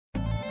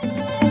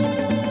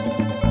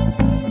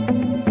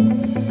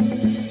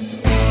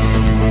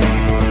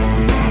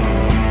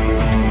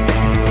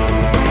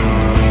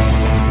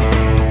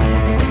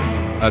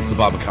That's the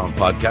Bob McCown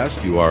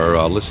Podcast. You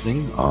are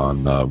listening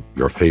on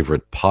your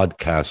favorite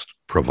podcast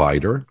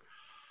provider,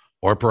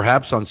 or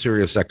perhaps on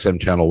Sirius XM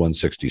Channel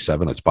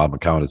 167. It's Bob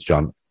McCown. It's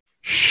John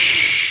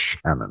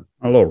Shannon.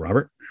 Hello,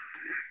 Robert.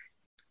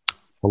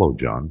 Hello,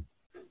 John.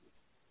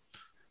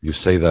 You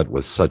say that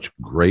with such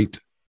great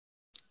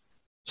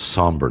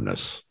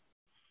somberness.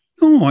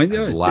 No,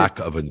 lack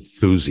of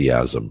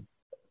enthusiasm.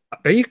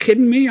 Are you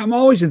kidding me? I'm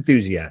always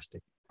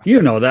enthusiastic.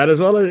 You know that as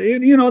well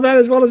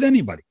as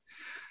anybody.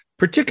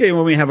 Particularly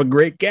when we have a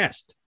great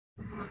guest.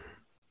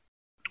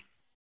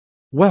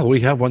 Well, we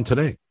have one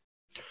today.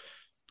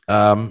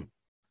 Steven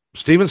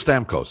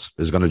Stamkos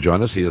is going to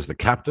join us. He is the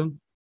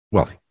captain.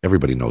 Well,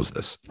 everybody knows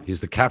this.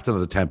 He's the captain of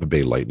the Tampa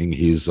Bay Lightning.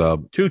 He's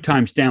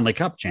two-time Stanley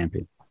Cup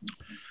champion.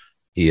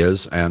 He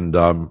is. And,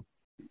 well,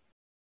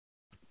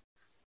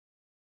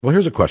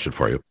 here's a question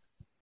for you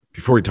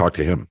before we talk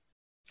to him.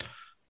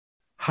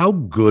 How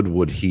good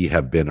would he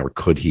have been, or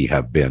could he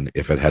have been,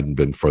 if it hadn't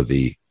been for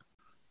the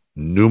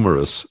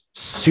numerous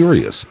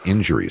serious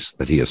injuries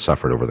that he has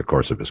suffered over the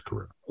course of his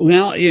career?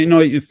 Well,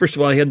 first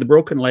of all, he had the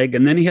broken leg,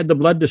 and then he had the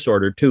blood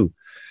disorder too.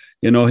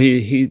 He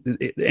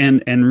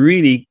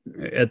really,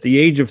 at the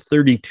age of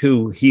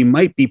 32, he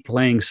might be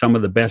playing some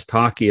of the best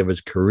hockey of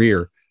his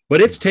career. But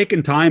it's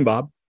taken time,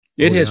 Bob.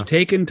 It has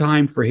taken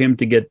time for him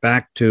to get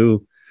back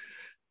to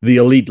the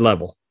elite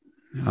level.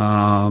 It's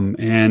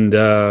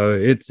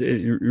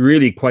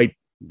really quite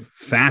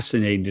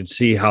fascinating to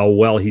see how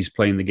well he's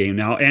playing the game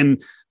now,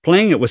 and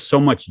playing it with so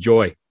much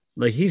joy.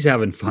 Like, he's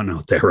having fun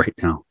out there right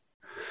now.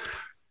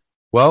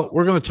 Well,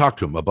 we're going to talk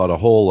to him about a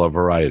whole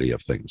variety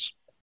of things,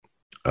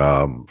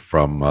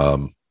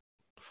 from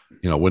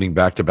winning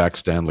back-to-back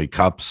Stanley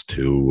Cups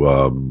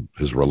to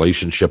his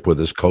relationship with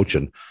his coach,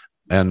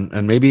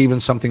 and maybe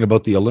even something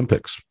about the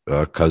Olympics,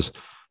 because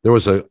there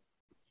was I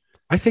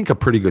think a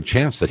pretty good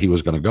chance that he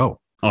was going to go.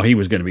 Oh, he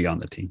was going to be on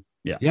the team.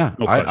 Yeah,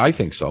 no, I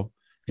think so.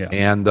 Yeah,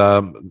 and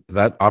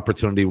that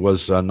opportunity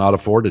was not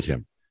afforded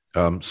him.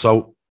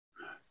 So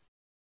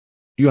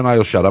you and I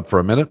will shut up for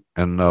a minute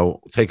and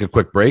take a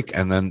quick break,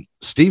 and then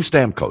Steve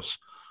Stamkos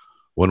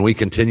when we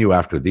continue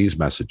after these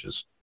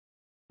messages.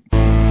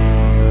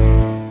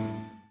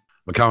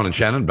 McCown and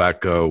Shannon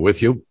back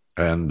with you,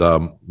 and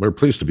we're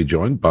pleased to be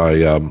joined by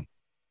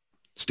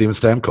Steven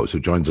Stamkos, who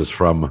joins us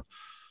from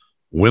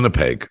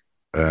Winnipeg.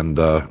 And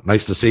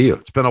nice to see you.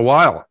 It's been a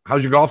while.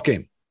 How's your golf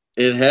game?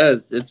 It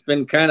has. It's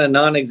been kind of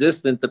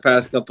non-existent the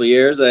past couple of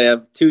years. I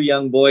have two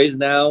young boys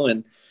now,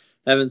 and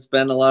haven't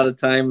spent a lot of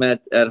time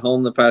at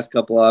home the past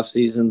couple off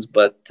seasons,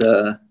 but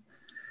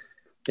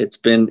it's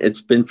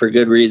been for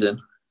good reason.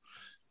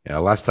 Yeah,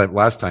 last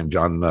time,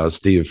 John,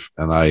 Steve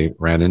and I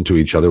ran into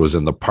each other was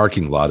in the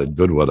parking lot at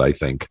Goodwood, I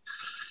think.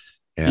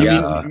 And,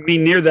 you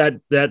mean near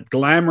that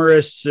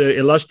glamorous,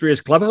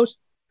 illustrious clubhouse?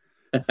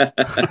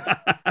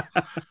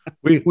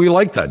 we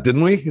liked that,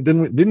 didn't we?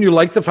 Didn't you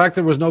like the fact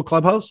there was no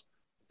clubhouse?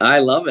 I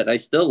love it. I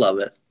still love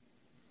it.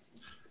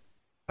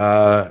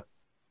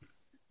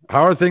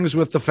 How are things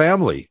with the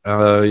family?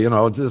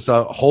 There's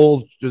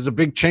a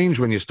big change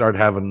when you start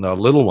having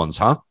little ones,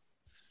 huh?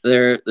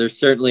 There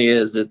certainly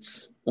is.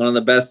 It's one of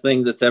the best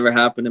things that's ever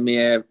happened to me.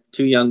 I have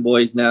two young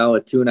boys now,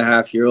 a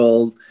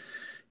 2.5-year-old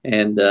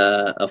and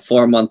a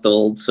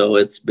 4-month-old. So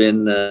it's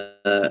been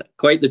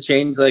quite the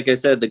change. Like I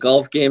said, the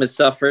golf game has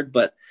suffered,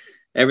 but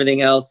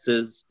everything else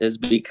has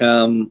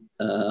become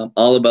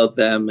all about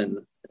them, and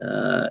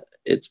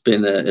it's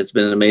been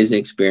an amazing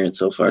experience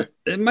so far.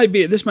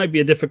 This might be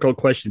a difficult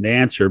question to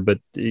answer, but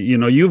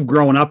you've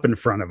grown up in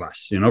front of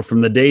us,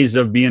 from the days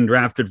of being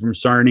drafted from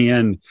Sarnia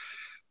and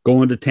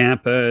going to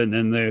Tampa, and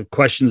then the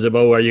questions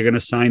about, are you going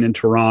to sign in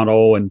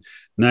Toronto? And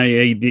now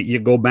you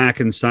go back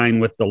and sign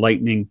with the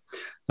Lightning.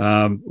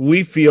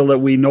 We feel that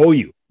we know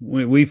you.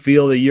 We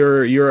feel that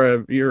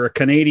you're a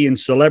Canadian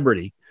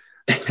celebrity,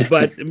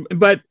 but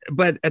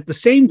at the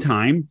same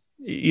time,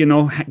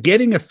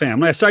 getting a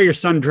family. I saw your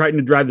son trying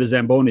to drive the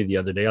Zamboni the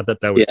other day. I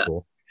thought that was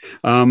cool.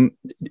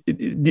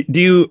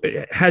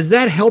 Has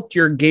that helped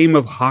your game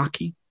of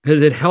hockey?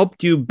 Has it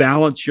helped you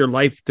balance your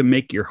life to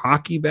make your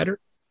hockey better?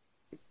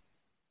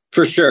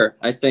 For sure.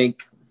 I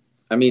think,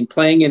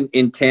 playing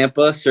in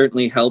Tampa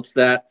certainly helps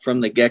that from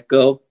the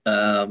get-go.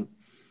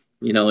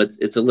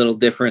 It's a little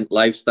different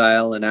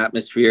lifestyle and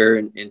atmosphere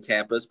in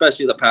Tampa,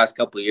 especially the past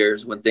couple of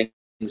years when things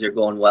are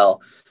going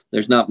well.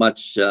 There's not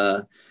much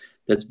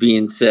that's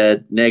being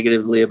said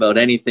negatively about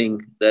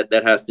anything that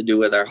has to do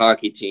with our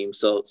hockey team.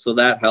 So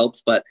that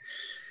helps. But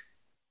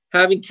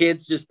having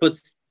kids just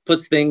puts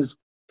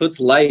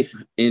life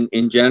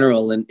in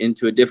general and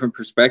into a different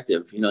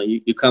perspective.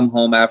 You come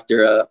home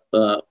after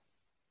a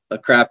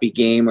crappy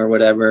game or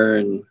whatever,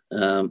 and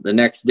the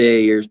next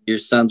day your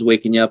son's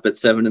waking you up at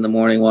 7 a.m.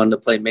 wanting to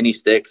play mini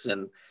sticks,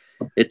 and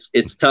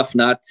it's tough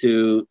not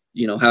to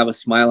have a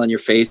smile on your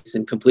face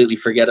and completely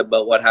forget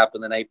about what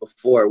happened the night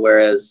before.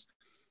 Whereas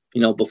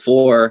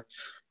before,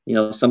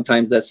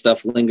 sometimes that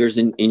stuff lingers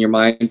in your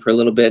mind for a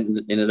little bit,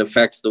 and it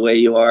affects the way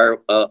you are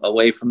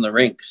away from the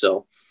rink.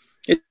 So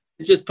it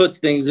just puts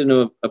things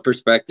into a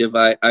perspective.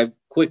 I've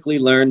quickly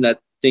learned that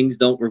things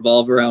don't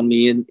revolve around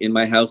me in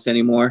my house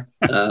anymore.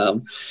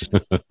 Not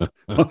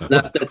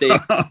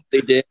that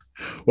they did.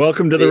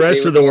 Welcome to the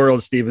rest of the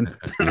world, Stephen.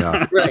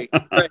 Yeah. Right.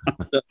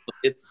 So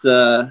it's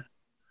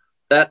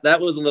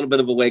that was a little bit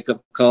of a wake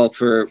up call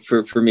for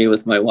me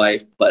with my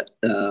wife, but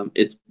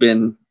it's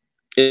been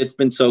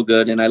so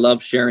good, and I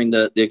love sharing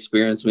the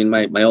experience. I mean,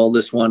 my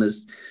oldest one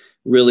is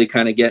really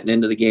kind of getting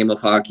into the game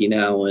of hockey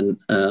now, and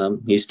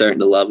he's starting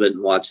to love it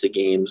and watch the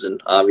games,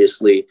 and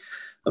obviously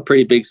a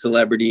pretty big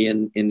celebrity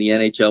in the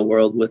NHL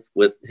world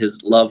with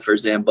his love for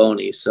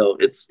Zamboni. So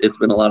it's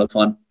been a lot of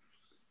fun.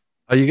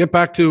 You get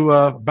back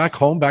to back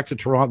home, back to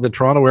Toronto, the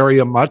Toronto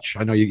area much?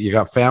 I know you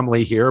got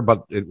family here,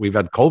 but we've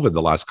had COVID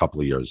the last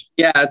couple of years.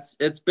 Yeah,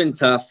 it's been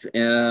tough.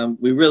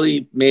 We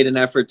really made an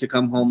effort to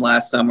come home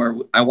last summer.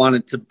 I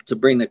wanted to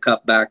bring the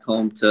cup back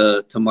home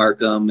to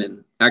Markham,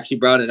 and actually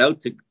brought it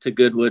out to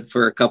Goodwood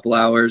for a couple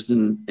hours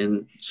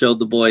and showed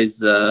the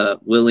boys,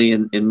 Willie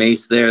and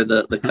Mace there,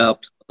 the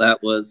cup. So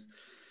that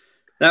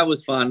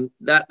was fun.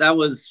 That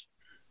was,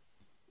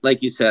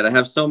 like you said, I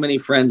have so many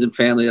friends and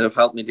family that have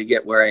helped me to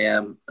get where I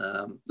am.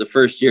 The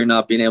first year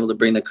not being able to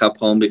bring the cup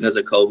home because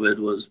of COVID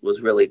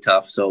was really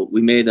tough. So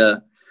we made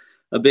a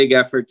big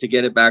effort to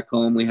get it back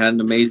home. We had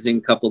an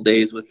amazing couple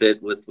days with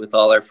it, with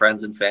all our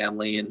friends and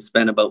family, and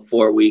spent about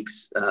 4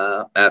 weeks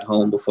at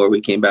home before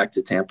we came back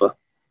to Tampa.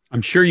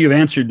 I'm sure you've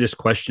answered this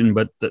question,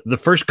 but the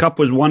first cup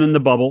was won in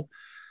the bubble.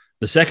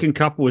 The second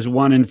cup was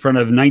won in front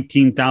of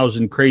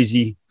 19,000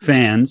 crazy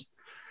fans.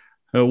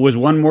 Was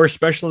one more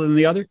special than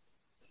the other?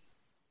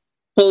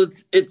 Well,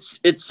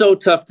 it's so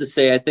tough to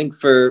say. I think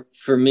for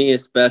me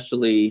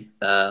especially,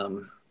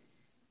 the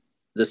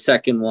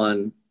second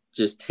one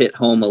just hit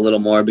home a little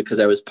more because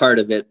I was part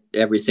of it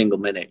every single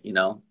minute. You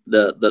know,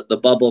 the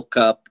bubble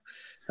cup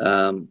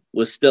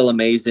was still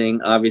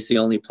amazing. Obviously,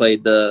 only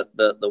played the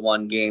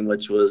one game,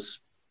 which was,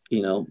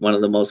 you know, one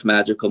of the most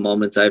magical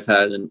moments I've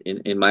had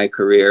in my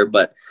career.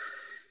 But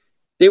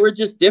they were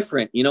just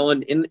different, you know.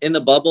 And in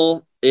the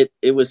bubble,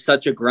 it was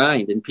such a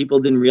grind, and people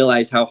didn't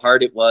realize how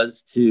hard it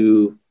was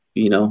to,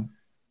 you know,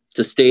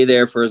 to stay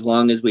there for as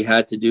long as we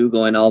had to do,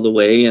 going all the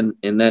way and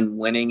then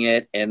winning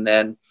it. And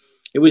then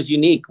it was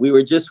unique. We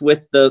were just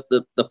with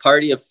the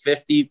party of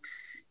 50,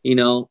 you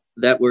know,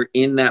 that were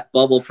in that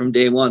bubble from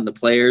day one, the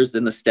players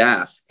and the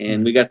staff.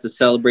 And we got to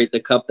celebrate the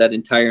cup that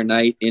entire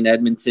night in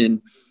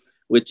Edmonton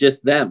with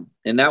just them.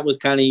 And that was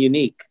kind of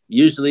unique.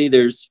 Usually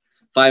there's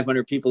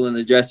 500 people in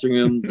the dressing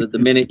room the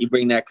minute you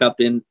bring that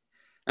cup in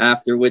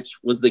after, which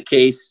was the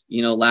case,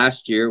 you know,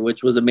 last year,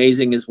 which was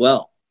amazing as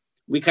well.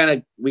 We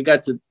got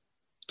to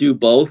do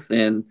both.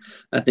 And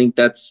I think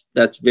that's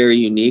very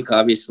unique,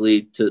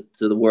 obviously, to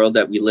the world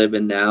that we live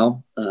in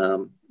now.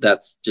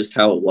 That's just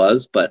how it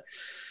was. But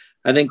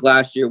I think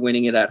last year,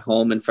 winning it at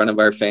home in front of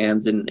our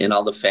fans and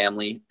all the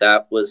family,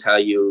 that was how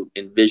you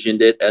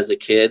envisioned it as a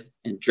kid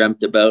and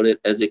dreamt about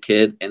it as a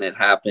kid. And it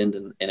happened,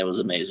 and it was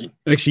amazing.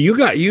 Actually,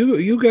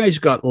 you guys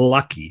got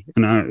lucky.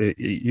 And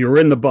you were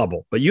in the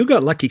bubble, but you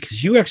got lucky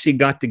because you actually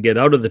got to get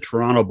out of the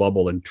Toronto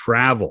bubble and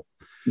travel.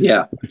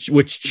 Yeah.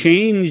 Which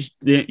changed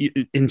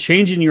in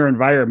changing your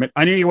environment.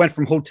 I know you went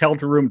from hotel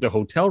to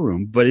hotel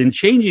room, but in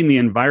changing the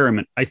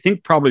environment, I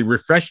think probably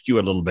refreshed you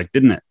a little bit,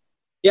 didn't it?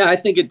 Yeah, I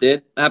think it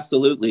did.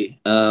 Absolutely.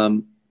 I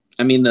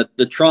mean,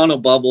 the Toronto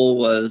bubble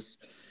was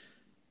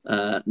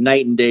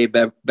night and day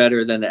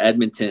better than the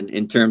Edmonton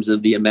in terms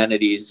of the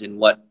amenities and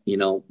what, you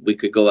know, we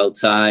could go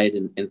outside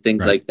and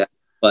things like that.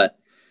 But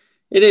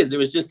it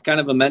was just kind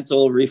of a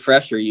mental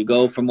refresher. You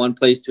go from one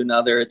place to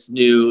another. It's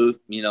new,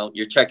 you know,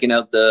 you're checking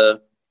out the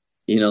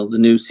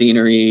new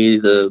scenery,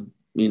 the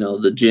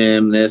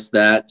gym, this,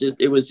 that.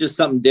 It was just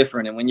something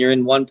different. And when you're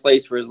in one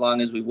place for as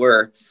long as we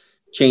were,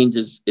 change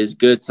is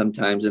good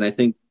sometimes. And I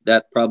think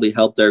that probably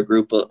helped our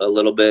group a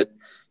little bit.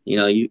 You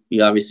know, you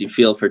obviously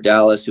feel for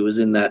Dallas, who was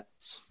in that,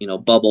 you know,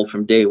 bubble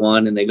from day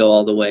one, and they go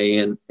all the way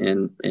and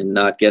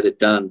not get it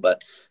done.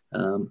 But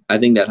I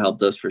think that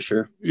helped us for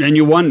sure. And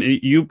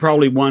you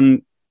probably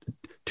won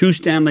 2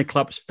 Stanley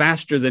Cups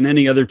faster than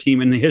any other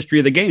team in the history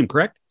of the game,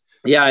 correct?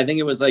 Yeah, I think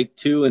it was like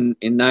 2 in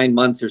 9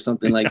 months or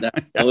something like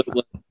that. So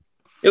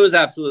it was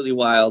absolutely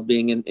wild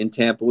being in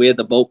Tampa. We had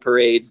the boat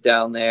parades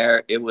down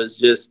there. It was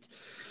just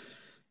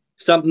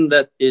something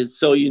that is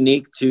so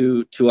unique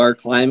to our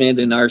climate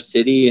and our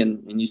city.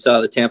 And you saw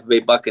the Tampa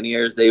Bay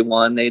Buccaneers, they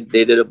won. They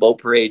did a boat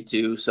parade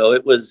too. So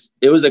it was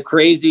a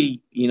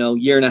crazy, you know,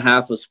 year and a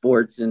half of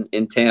sports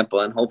in Tampa,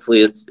 and hopefully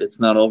it's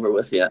not over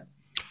with yet.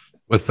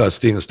 With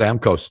Steven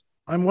Stamkos,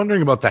 I'm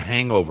wondering about the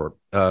hangover,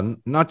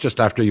 not just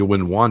after you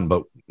win one,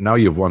 but now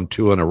you've won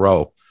 2 in a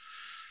row.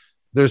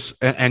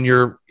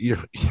 You're you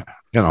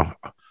know,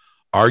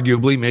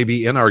 arguably,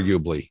 maybe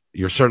inarguably,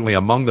 you're certainly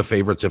among the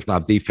favorites, if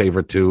not the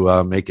favorite,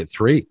 to make it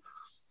 3.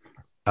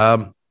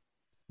 Do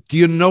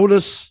you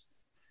notice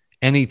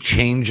any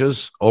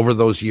changes over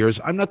those years?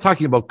 I'm not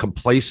talking about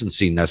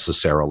complacency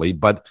necessarily,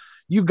 but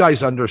you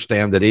guys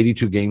understand that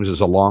 82 games is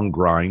a long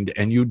grind,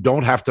 and you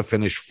don't have to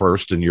finish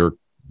first in your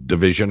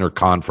division or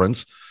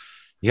conference.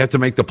 You have to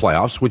make the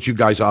playoffs, which you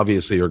guys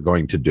obviously are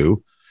going to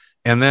do.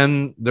 And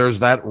then there's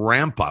that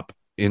ramp up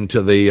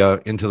into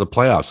the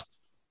playoffs.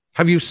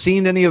 Have you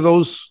seen any of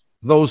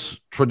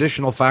those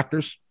traditional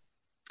factors?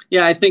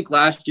 Yeah, I think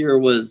last year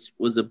was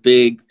a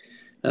big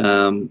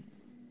kind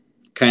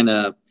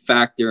of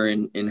factor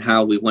in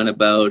how we went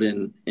about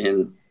and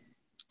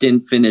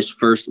didn't finish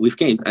first. We've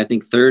came, I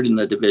think, third in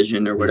the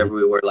division or whatever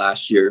we were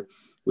last year.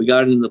 We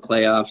got into the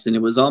playoffs, and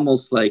it was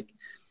almost like,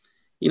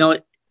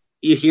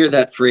 you hear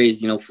that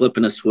phrase,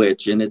 flipping a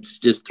switch, and it's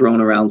just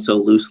thrown around so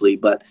loosely.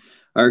 But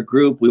our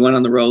group, we went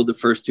on the road the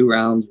first 2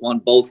 rounds, won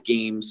both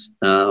games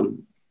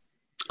on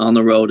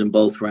the road in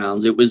both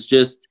rounds. It was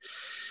just,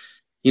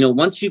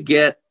 once you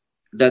get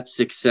that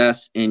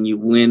success and you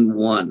win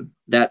one,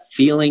 that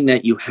feeling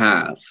that you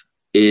have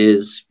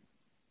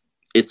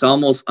it's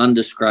almost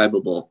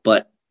undescribable,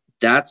 but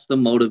that's the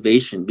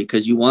motivation,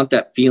 because you want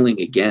that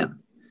feeling again.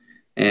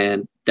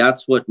 And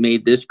that's what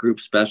made this group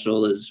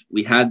special, is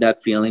we had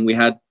that feeling. We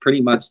had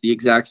pretty much the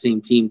exact same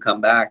team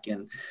come back,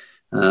 and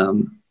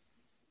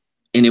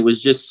it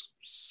was just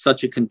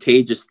such a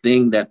contagious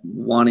thing, that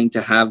wanting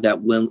to have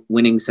that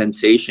winning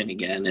sensation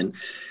again.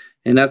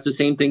 And that's the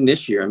same thing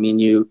this year. I mean,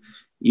 you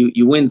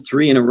win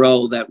 3 in a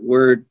row. That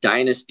word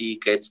dynasty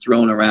gets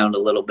thrown around a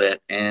little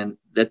bit, and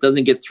that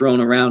doesn't get thrown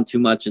around too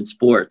much in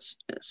sports.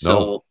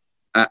 So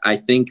I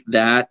think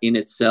that in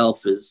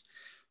itself is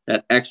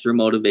that extra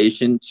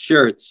motivation.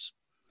 Sure, it's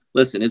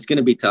going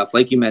to be tough.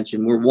 Like you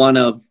mentioned, we're one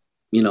of,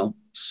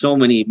 so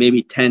many,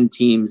 maybe 10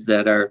 teams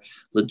that are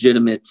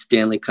legitimate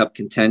Stanley Cup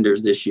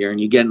contenders this year. And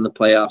you get in the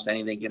playoffs,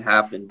 anything can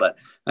happen. But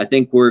I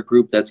think we're a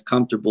group that's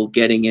comfortable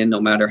getting in no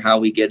matter how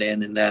we get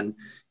in, and then,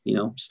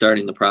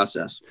 starting the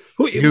process.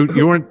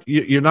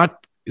 You're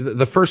not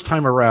the first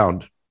time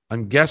around.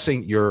 I'm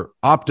guessing you're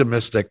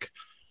optimistic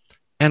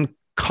and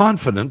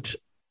confident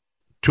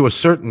to a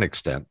certain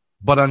extent,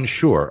 but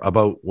unsure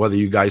about whether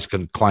you guys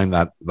can climb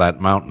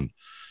that mountain.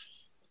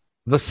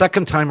 The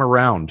second time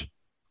around,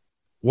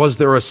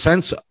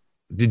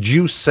 did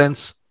you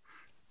sense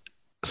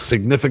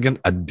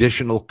significant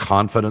additional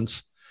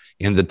confidence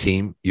in the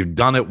team? You've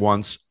done it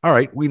once. All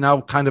right, we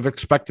now kind of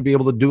expect to be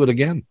able to do it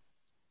again.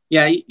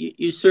 Yeah,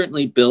 you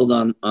certainly build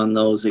on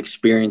those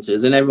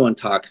experiences, and everyone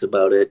talks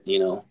about it.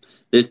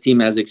 This team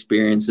has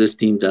experience, this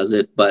team does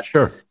it. But,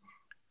 sure,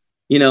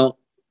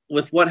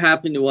 with what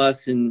happened to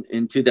us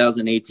in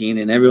 2018,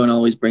 and everyone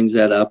always brings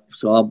that up,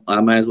 so I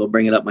might as well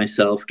bring it up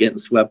myself, getting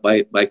swept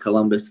by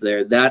Columbus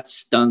there. That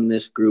stung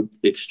this group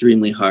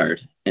extremely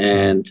hard.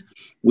 And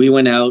we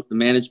went out, the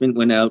management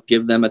went out,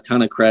 give them a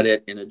ton of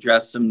credit, and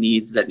addressed some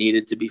needs that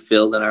needed to be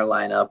filled in our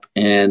lineup.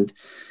 And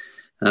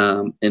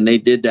they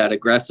did that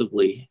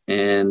aggressively.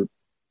 And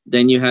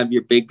then you have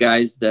your big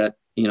guys that,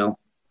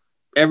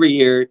 every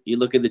year you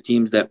look at the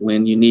teams that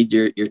win, you need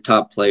your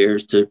top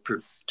players to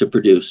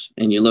produce.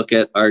 And you look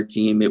at our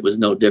team, it was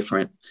no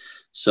different.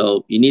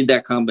 So you need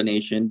that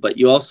combination, but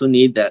you also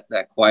need that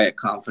quiet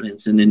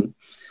confidence. And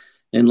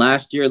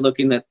last year,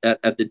 looking at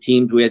the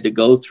teams we had to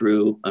go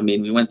through, I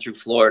mean, we went through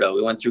Florida,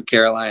 we went through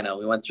Carolina,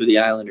 we went through the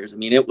Islanders. I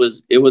mean, it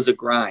was a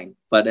grind,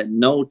 but at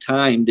no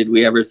time did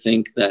we ever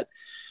think that,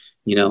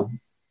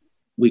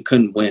 we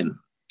couldn't win,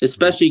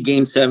 especially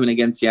Game 7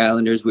 against the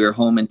Islanders. We were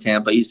home in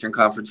Tampa, Eastern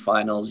Conference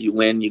Finals. You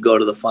win, you go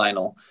to the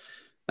final.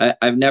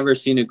 I've never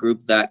seen a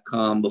group that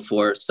calm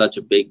before such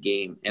a big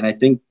game. And I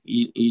think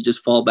you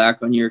just fall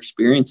back on your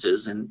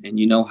experiences and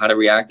you know how to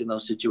react in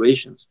those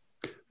situations.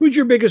 Who's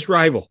your biggest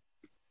rival?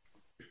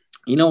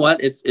 You know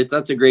what?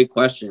 That's a great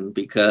question,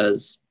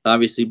 because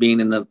obviously being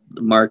in the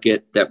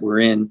market that we're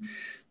in,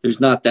 there's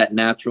not that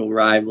natural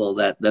rival,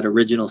 that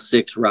original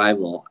 6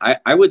 rival.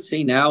 I would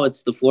say now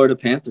it's the Florida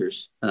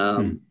Panthers.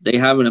 They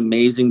have an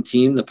amazing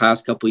team the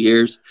past couple of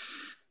years.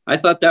 I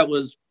thought that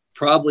was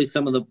probably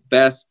some of the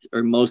best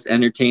or most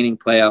entertaining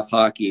playoff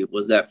hockey,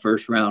 was that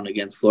first round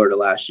against Florida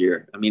last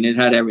year. I mean, it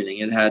had everything.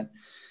 It had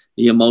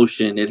the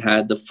emotion, it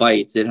had the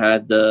fights, it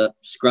had the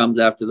scrums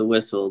after the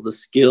whistle. The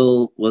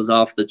skill was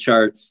off the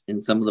charts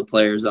in some of the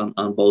players on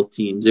both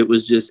teams. It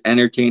was just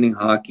entertaining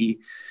hockey.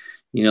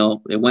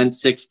 It went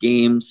 6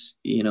 games.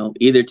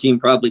 Either team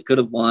probably could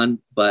have won,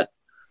 but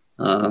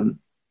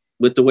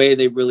with the way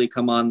they've really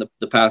come on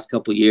the past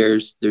couple of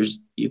years,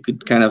 you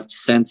could kind of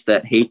sense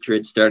that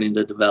hatred starting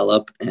to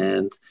develop.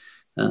 And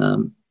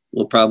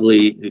we'll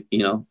probably,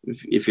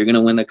 if you're going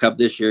to win the cup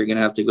this year, you're going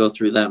to have to go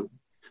through them.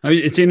 I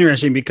mean, it's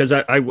interesting because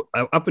I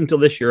up until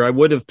this year, I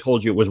would have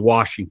told you it was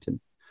Washington.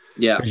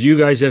 Yeah, because you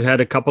guys have had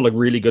a couple of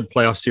really good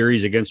playoff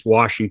series against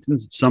Washington.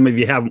 Some of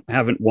you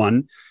haven't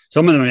won.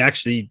 Some of them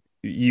actually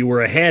you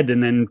were ahead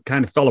and then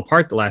kind of fell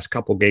apart the last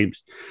couple of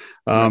games.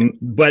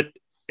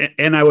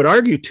 And I would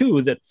argue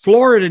too that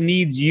Florida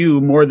needs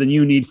you more than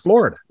you need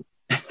Florida.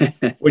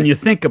 When you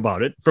think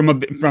about it, from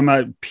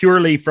an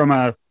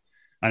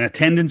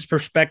attendance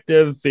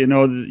perspective,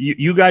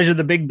 you guys are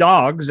the big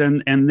dogs,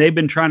 and they've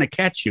been trying to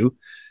catch you.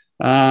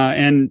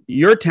 And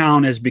your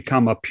town has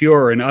become a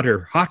pure and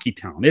utter hockey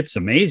town. It's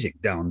amazing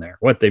down there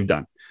what they've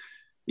done.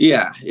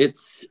 Yeah,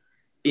 it's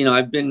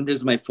this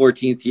is my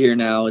 14th year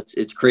now.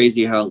 It's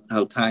crazy how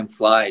time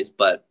flies,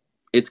 but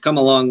it's come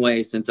a long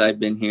way since I've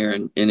been here,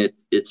 and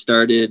it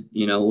started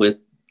with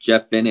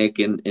Jeff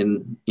Finnick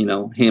and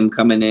him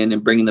coming in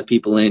and bringing the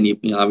people in. You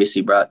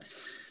obviously brought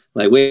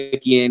like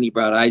Wiki in, he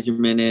brought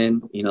Iserman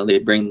in. They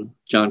bring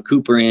John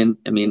Cooper in.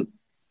 I mean,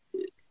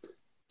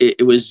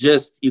 it was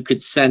just, you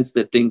could sense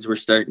that things were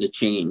starting to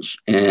change,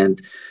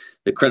 and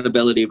the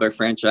credibility of our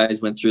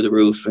franchise went through the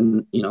roof.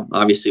 And,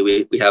 obviously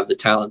we have the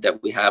talent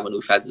that we have and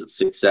we've had the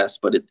success,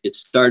 but it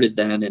started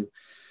then. And,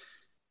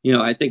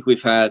 I think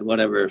we've had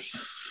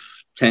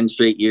 10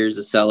 straight years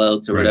of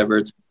sellouts or whatever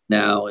it's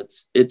now.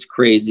 It's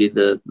crazy.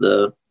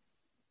 The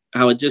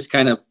how it just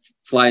kind of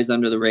flies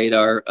under the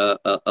radar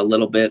a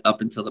little bit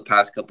up until the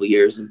past couple of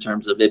years in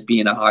terms of it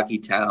being a hockey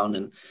town.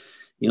 And,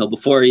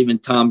 before even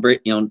Tom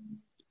Brady,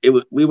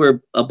 we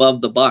were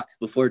above the Bucks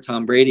before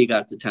Tom Brady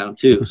got to town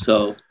too.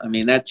 So, I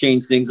mean, that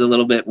changed things a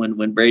little bit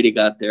when Brady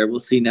got there. We'll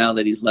see now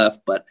that he's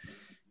left, but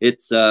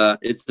it's an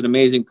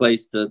amazing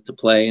place to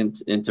play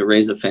and to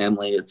raise a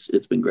family.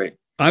 It's been great.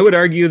 I would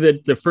argue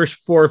that the first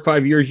 4 or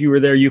 5 years you were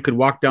there, you could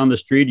walk down the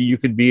street, you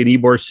could be in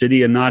Ybor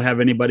City and not have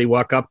anybody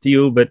walk up to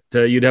you, but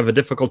you'd have a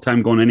difficult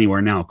time going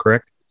anywhere now,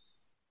 correct?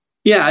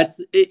 Yeah,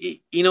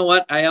 you know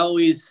what? I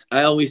always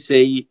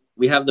say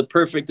we have the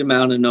perfect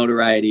amount of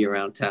notoriety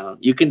around town.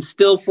 You can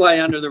still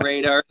fly under the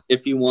radar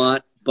if you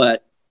want,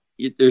 but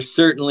there's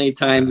certainly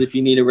times if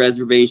you need a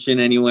reservation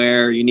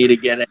anywhere, or you need to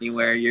get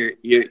anywhere,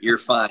 you're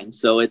fine.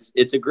 So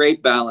it's a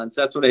great balance.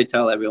 That's what I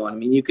tell everyone. I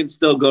mean, you can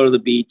still go to the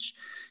beach,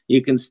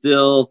 you can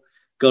still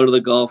go to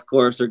the golf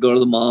course or go to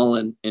the mall,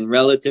 and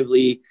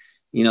relatively,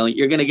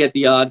 you're going to get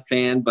the odd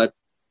fan, but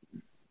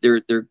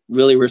they're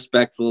really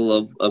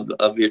respectful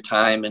of your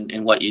time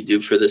and what you do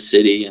for the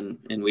city.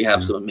 And we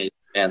have some amazing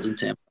fans in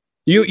Tampa.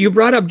 You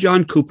brought up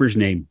John Cooper's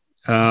name.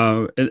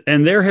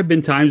 And there have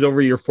been times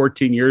over your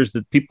 14 years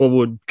that people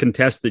would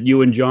contest that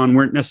you and John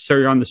weren't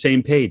necessarily on the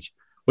same page.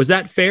 Was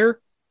that fair?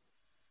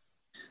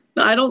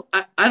 No,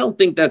 I don't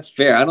think that's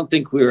fair. I don't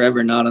think we were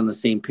ever not on the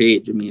same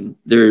page. I mean,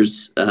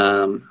 there's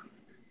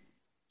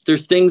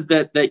things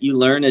that you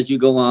learn as you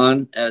go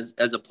on as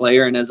a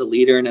player and as a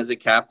leader and as a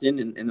captain,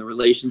 and the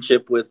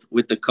relationship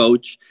with the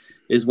coach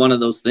is one of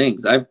those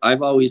things.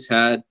 I've always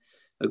had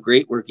a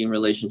great working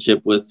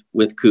relationship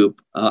with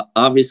Coop.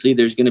 Obviously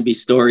there's going to be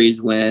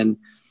stories when,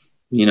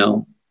 you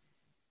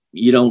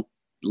don't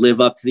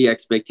live up to the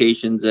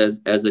expectations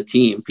as a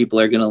team. People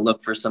are going to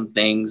look for some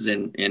things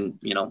and,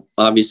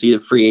 obviously the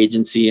free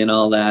agency and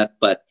all that,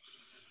 but,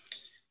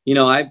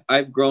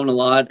 I've grown a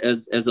lot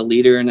as a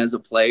leader and as a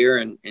player,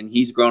 and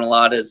he's grown a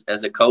lot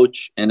as a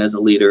coach and as a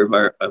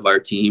leader of our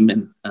team.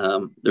 And,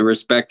 the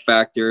respect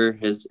factor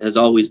has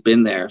always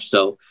been there.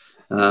 So,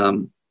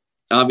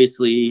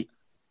 obviously,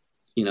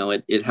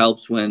 it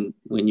helps when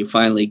you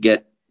finally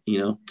get,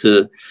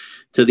 to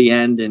the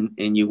end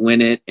and you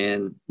win it.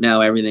 And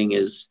now everything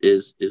is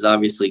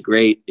obviously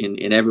great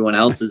in everyone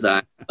else's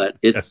eye, but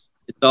it's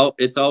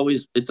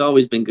always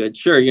been good.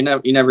 Sure. You're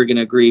never going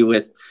to agree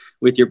with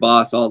your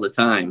boss all the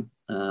time.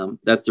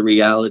 That's the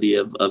reality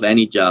of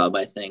any job,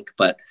 I think,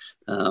 but,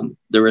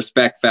 the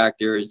respect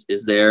factor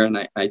is there.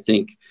 And I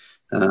think,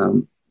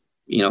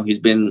 he's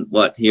been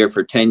here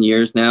for 10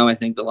 years now, I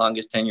think the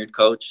longest tenured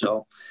coach.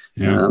 So,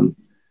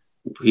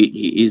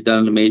 he's done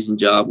an amazing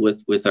job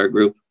with our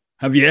group.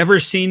 Have you ever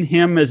seen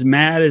him as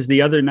mad as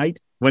the other night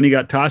when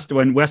Wes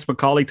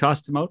McCauley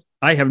tossed him out?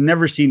 I have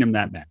never seen him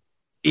that mad.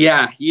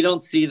 Yeah, you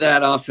don't see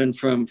that often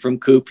from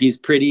Coop. He's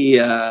pretty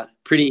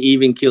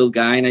even keeled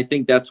guy, and I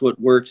think that's what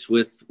works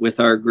with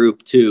our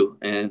group too,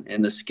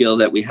 and the skill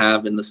that we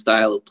have and the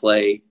style of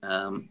play.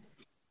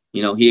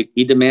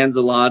 He demands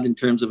a lot in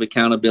terms of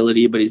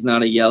accountability, but he's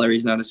not a yeller,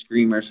 he's not a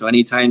screamer. So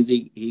anytime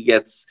he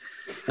gets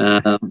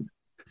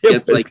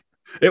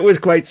it was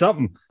quite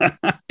something.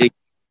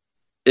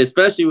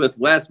 Especially with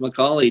Wes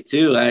McCauley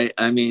too.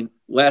 I mean,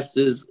 Wes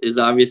is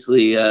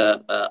obviously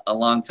a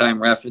long-time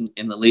ref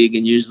in the league,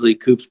 and usually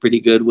Coop's pretty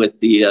good with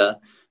the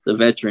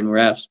veteran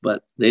refs,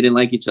 but they didn't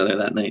like each other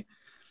that night.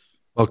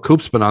 Well,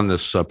 Coop's been on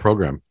this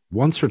program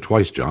once or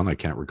twice, John. I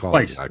can't recall.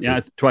 Twice. Exactly.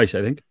 Yeah, twice,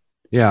 I think.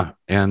 Yeah,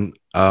 and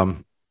I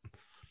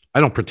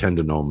don't pretend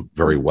to know him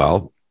very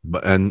well,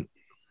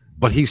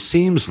 but he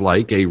seems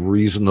like a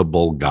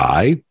reasonable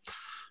guy,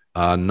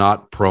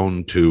 not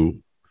prone to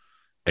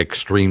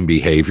extreme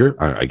behavior.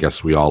 I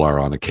guess we all are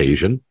on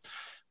occasion.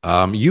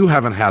 You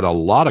haven't had a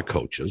lot of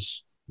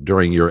coaches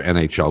during your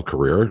NHL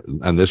career,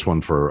 and this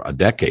one for a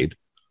decade.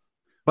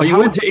 But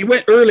he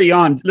went early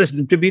on.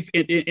 Listen, to be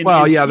it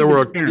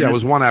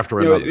was one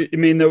after another. I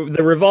mean,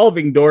 the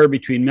revolving door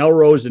between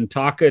Melrose and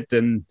Talcott,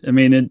 and I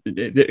mean,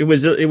 it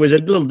was a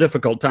little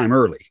difficult time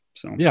early.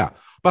 So yeah,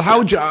 but how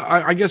would you?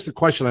 I guess the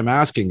question I'm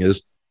asking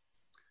is,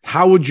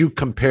 how would you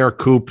compare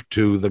Coop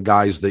to the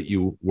guys that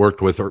you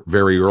worked with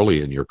very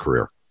early in your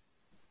career?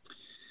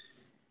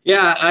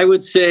 Yeah, I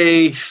would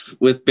say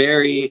with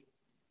Barry,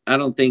 I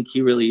don't think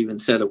he really even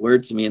said a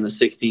word to me in the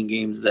 16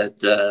 games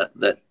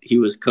that he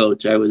was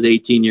coach. I was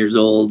 18 years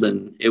old,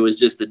 and it was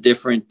just a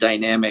different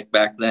dynamic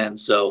back then.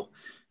 So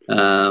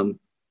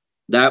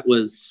that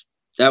was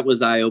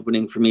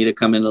eye-opening for me to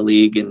come in the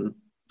league, and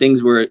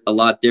things were a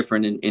lot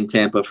different in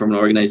Tampa from an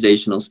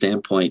organizational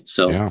standpoint.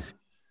 So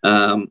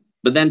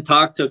but then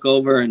Talk took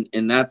over,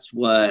 and that's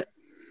what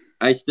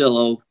I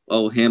still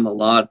owe him a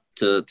lot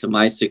to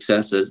my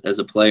success as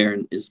a player,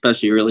 and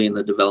especially early in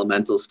the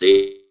developmental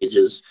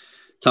stages.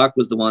 Talk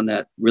was the one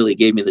that really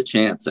gave me the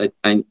chance.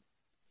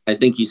 I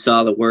think he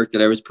saw the work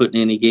that I was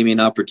putting in. He gave me an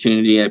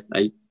opportunity.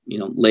 I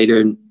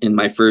later in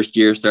my first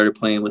year started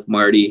playing with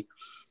Marty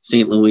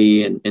St.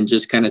 Louis and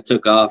just kind of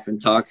took off,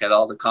 and Talk had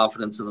all the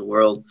confidence in the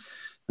world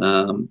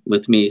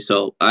with me.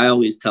 So I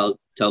always tell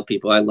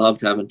people I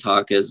loved having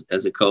Talk as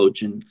a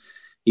coach, and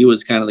he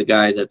was kind of the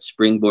guy that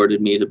springboarded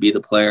me to be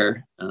the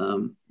player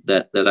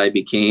that I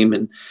became.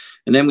 And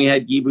then we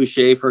had Guy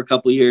Boucher for a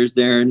couple of years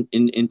there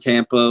in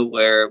Tampa,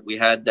 where we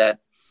had that,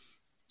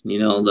 the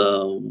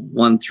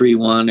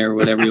 1-3-1 or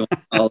whatever you want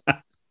to call it.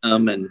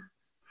 And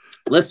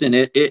listen,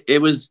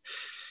 it was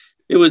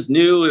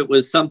new. It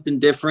was something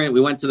different.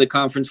 We went to the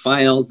conference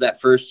finals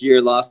that first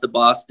year, lost to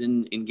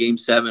Boston in Game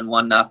 7,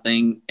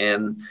 1-0.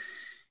 And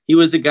he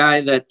was a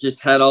guy that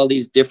just had all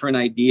these different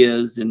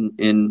ideas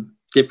and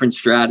different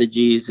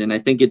strategies. And I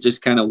think it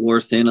just kind of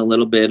wore thin a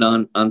little bit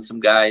on some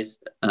guys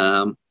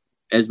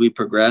as we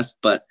progressed.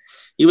 But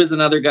he was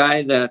another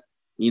guy that,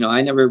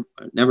 I never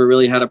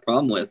really had a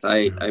problem with.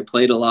 I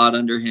played a lot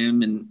under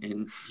him,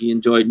 and he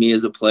enjoyed me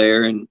as a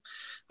player. And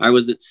I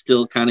was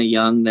still kind of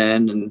young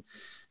then, and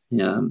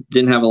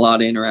didn't have a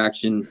lot of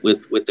interaction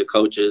with the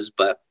coaches.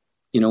 But,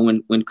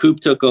 when Coop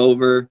took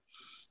over,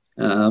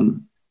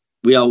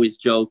 we always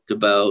joked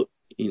about,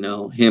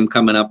 him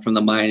coming up from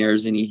the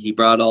minors, and he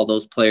brought all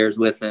those players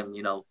with him,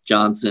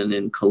 Johnson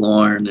and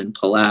Killorn and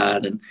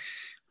Palat, and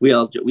we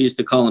used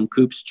to call them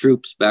Coop's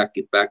troops back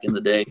in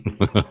the day,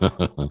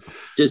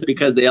 just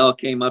because they all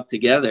came up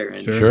together.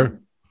 And sure.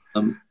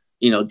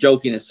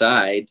 Joking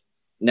aside,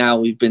 now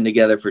we've been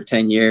together for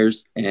 10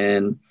 years,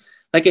 and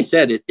like I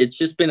said, it's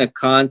just been a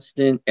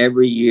constant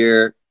every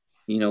year,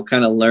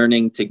 kind of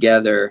learning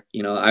together.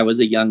 I was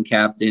a young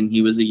captain,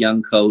 he was a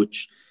young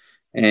coach.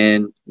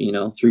 And,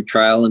 through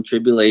trial and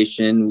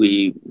tribulation,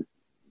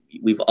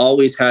 we've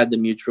always had the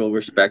mutual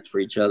respect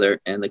for each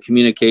other, and the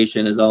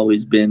communication has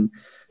always been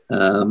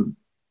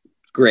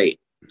great.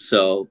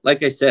 So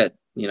like I said,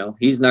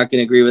 he's not going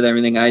to agree with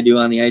everything I do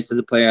on the ice as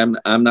a player.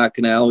 I'm not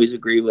going to always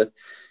agree with,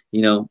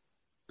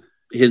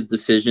 his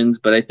decisions,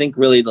 but I think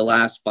really the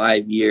last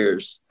 5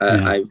 years,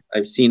 I've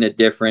seen a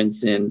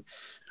difference in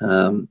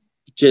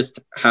just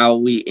how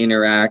we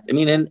interact. I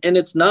mean, and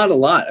it's not a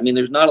lot. I mean,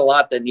 there's not a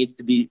lot that needs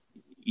to be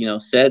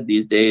said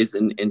these days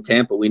in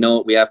Tampa. We know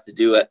what we have to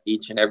do at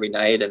each and every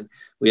night. And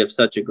we have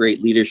such a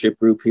great leadership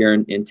group here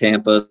in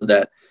Tampa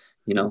that,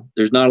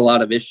 there's not a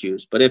lot of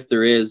issues, but if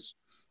there is,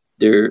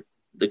 the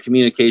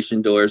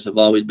communication doors have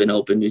always been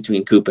open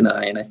between Coop and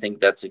I. And I think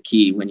that's a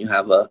key when you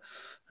have a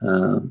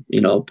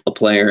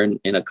player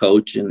and a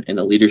coach and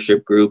a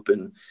leadership group,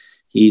 and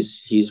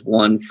he's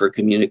one for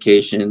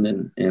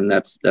communication. And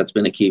that's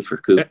been a key for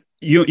Coop.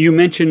 You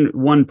mentioned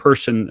one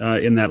person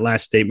in that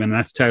last statement, and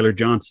that's Tyler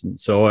Johnson.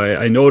 So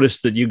I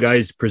noticed that you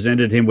guys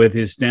presented him with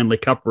his Stanley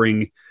Cup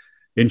ring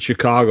in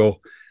Chicago.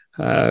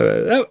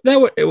 What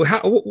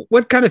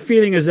kind of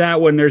feeling is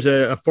that when there's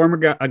a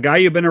a guy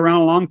you've been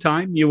around a long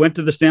time? You went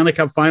to the Stanley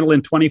Cup final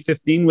in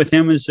 2015 with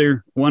him as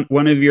one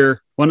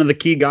of the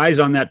key guys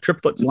on that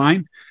triplets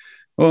line.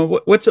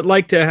 Well, what's it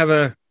like to have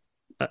a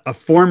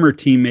former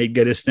teammate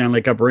get his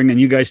Stanley Cup ring,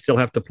 and you guys still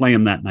have to play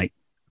him that night?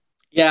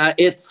 Yeah,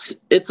 it's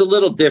a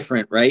little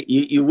different, right?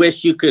 You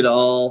wish you could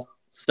all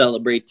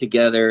celebrate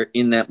together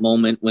in that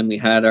moment when we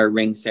had our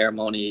ring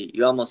ceremony.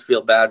 You almost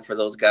feel bad for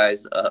those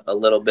guys a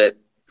little bit,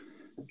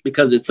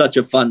 because it's such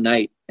a fun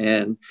night,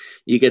 and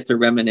you get to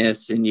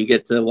reminisce and you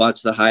get to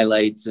watch the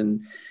highlights,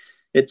 and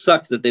it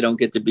sucks that they don't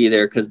get to be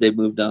there because they've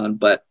moved on.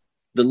 But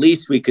the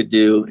least we could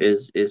do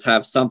is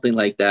have something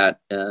like that,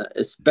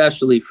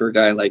 especially for a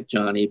guy like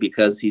Johnny,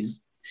 because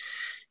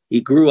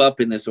he grew up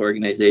in this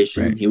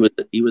organization.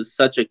 Right. He was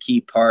such a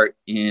key part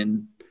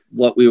in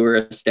what we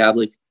were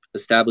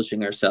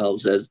establishing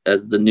ourselves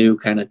as the new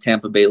kind of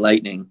Tampa Bay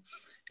Lightning.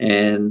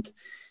 And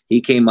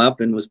he came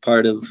up and was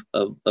part of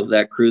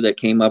that crew that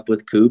came up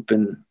with Coop.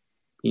 And,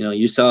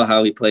 you saw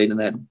how he played in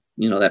that,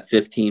 that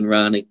 15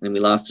 run, and we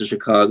lost to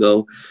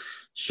Chicago.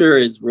 Sure,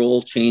 his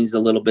role changed a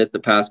little bit the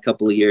past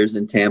couple of years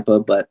in Tampa,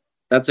 but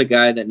that's a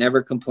guy that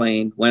never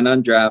complained, went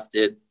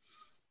undrafted,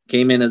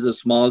 came in as a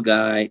small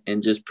guy,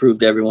 and just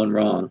proved everyone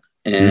wrong.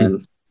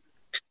 And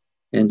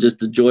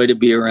just a joy to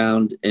be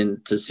around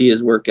and to see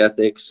his work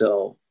ethic.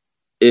 So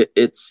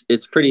it's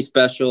pretty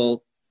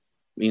special,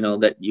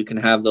 that you can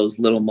have those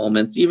little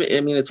moments.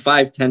 It's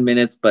 5-10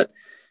 minutes, but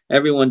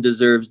everyone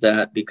deserves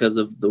that because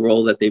of the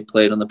role that they've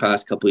played on the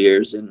past couple of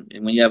years. And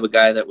when you have a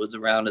guy that was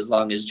around as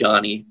long as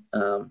Johnny,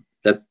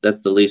 that's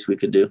the least we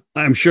could do.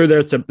 I'm sure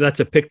that's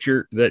a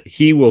picture that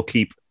he will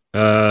keep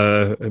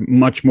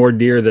much more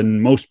dear than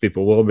most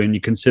people will. When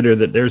you consider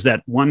that there's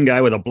that one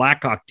guy with a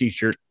Blackhawk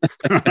t-shirt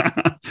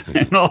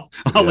and all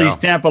these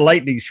Tampa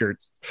Lightning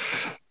shirts.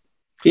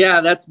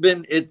 Yeah, it's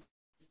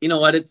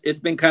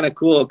been kind of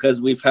cool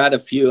because we've had a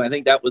few. I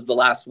think that was the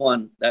last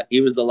one, that he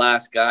was the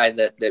last guy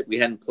that we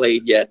hadn't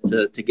played yet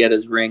to get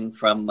his ring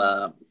from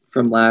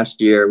from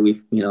last year.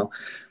 We've,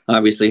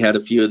 obviously had a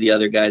few of the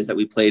other guys that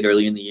we played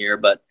early in the year,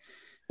 but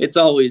it's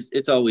always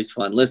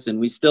fun. Listen,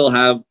 we still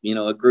have,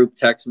 a group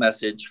text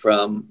message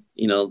from,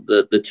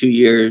 the 2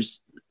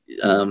 years,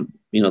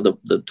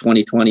 the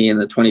 2020 and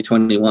the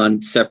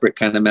 2021 separate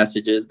kind of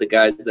messages. The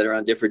guys that are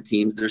on different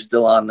teams, they're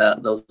still on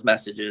those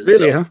messages.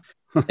 Really, so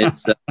huh?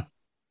 It's,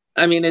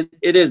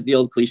 it is the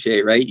old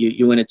cliche, right?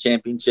 You win a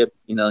championship,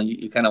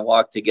 you kind of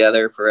walk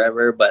together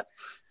forever, but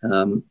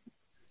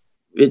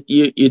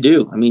you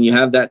do. You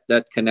have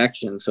that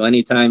connection. So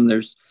anytime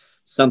there's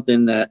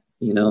something that,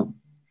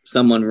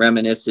 someone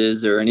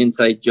reminisces or an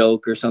inside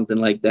joke or something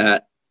like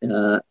that,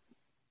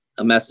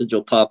 a message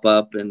will pop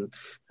up and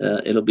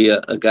it'll be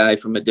a guy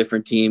from a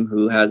different team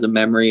who has a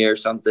memory or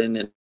something.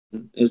 And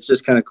it's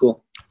just kind of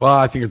cool. Well,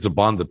 I think it's a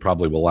bond that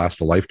probably will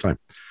last a lifetime.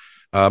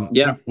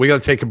 Yeah. We got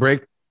to take a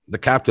break. The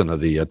captain of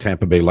the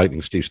Tampa Bay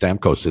Lightning, Steve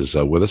Stamkos, is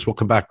with us. We'll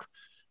come back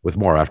with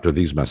more after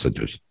these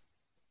messages.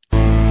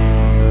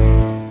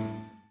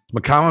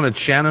 McCowan and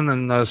Shannon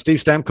and Steve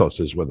Stamkos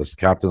is with us, the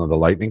captain of the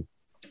Lightning.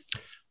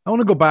 I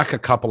want to go back a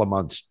couple of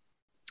months.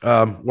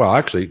 Well,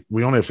 actually,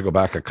 we only have to go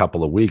back a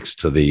couple of weeks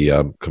to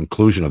the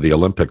conclusion of the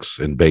Olympics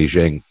in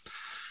Beijing.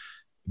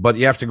 But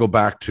you have to go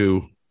back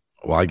to,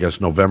 well, I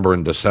guess November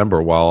and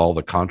December while all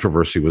the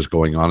controversy was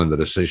going on and the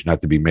decision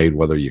had to be made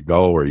whether you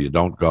go or you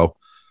don't go.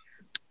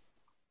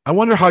 I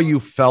wonder how you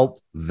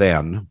felt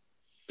then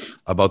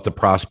about the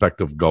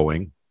prospect of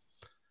going.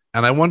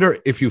 And I wonder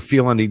if you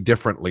feel any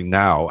differently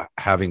now,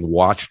 having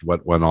watched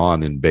what went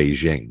on in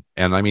Beijing.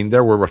 And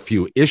there were a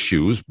few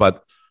issues,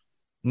 but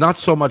not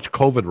so much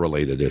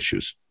COVID-related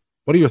issues.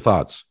 What are your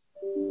thoughts?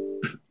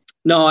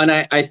 No, and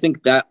I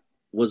think that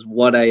was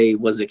what I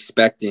was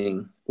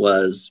expecting,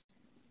 was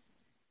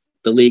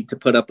the league to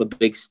put up a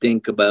big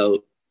stink about,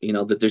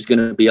 that there's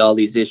going to be all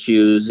these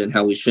issues and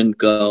how we shouldn't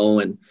go.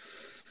 And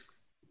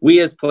we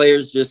as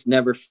players just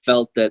never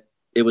felt that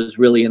it was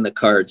really in the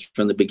cards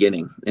from the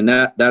beginning. And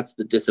that's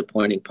the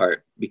disappointing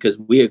part, because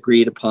we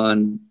agreed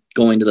upon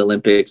going to the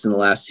Olympics in the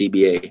last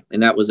CBA.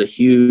 And that was a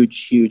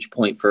huge, huge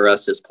point for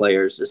us as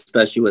players,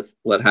 especially with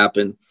what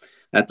happened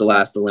at the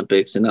last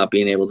Olympics and not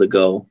being able to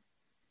go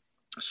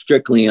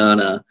strictly on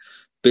a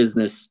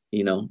business,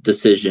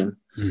 decision.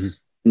 Mm-hmm.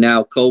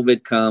 Now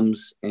COVID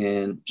comes,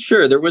 and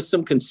sure, there was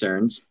some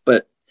concerns,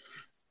 but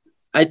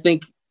I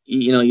think,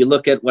 you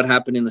look at what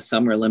happened in the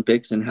Summer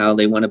Olympics and how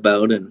they went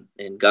about and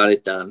got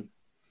it done.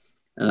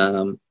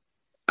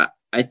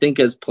 I think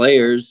as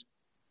players,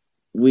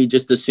 we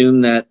just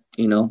assumed that,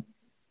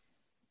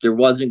 there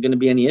wasn't going to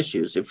be any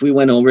issues. If we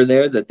went over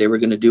there, that they were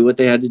going to do what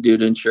they had to do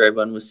to ensure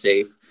everyone was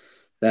safe,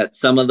 that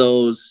some of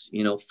those,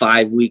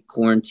 5-week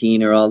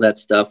quarantine or all that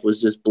stuff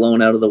was just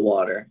blown out of the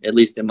water, at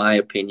least in my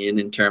opinion,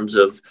 in terms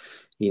of,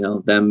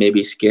 them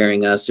maybe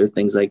scaring us or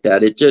things like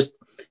that. It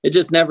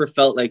just never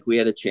felt like we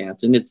had a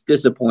chance, and it's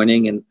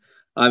disappointing. And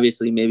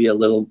obviously maybe a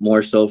little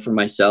more so for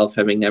myself,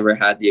 having never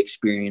had the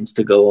experience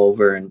to go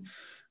over, and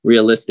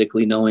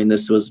realistically knowing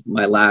this was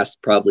my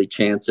last probably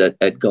chance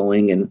at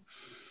going, and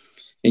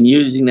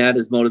using that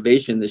as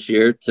motivation this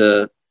year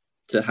to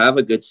have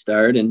a good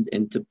start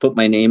and to put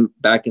my name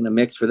back in the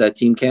mix for that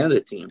Team Canada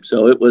team.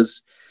 So it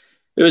was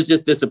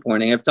just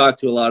disappointing. I've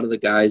talked to a lot of the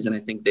guys, and I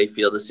think they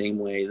feel the same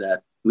way,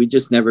 that we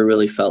just never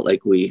really felt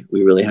like we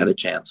really had a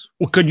chance.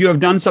 Well, could you have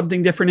done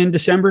something different in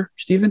December,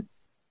 Stephen?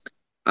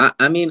 I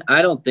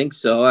don't think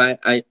so.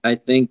 I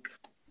think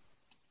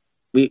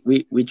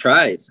we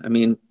tried.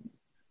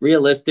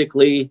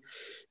 Realistically,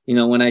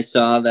 when I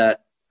saw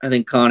that, I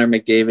think Connor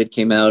McDavid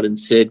came out and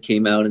Sid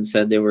came out and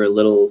said they were a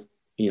little,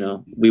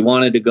 we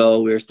wanted to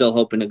go. We were still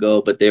hoping to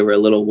go, but they were a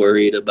little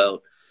worried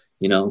about,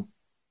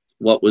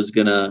 what was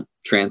going to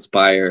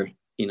transpire.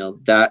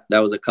 That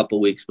was a couple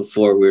weeks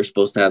before we were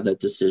supposed to have that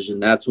decision.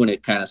 That's when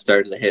it kind of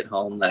started to hit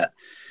home that,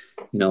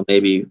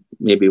 maybe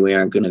we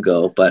aren't going to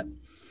go, but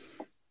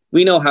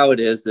we know how it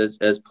is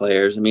as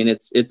players.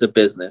 It's a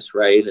business,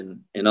 right?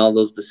 And all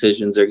those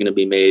decisions are going to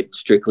be made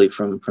strictly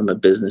from a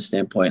business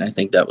standpoint. I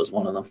think that was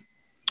one of them.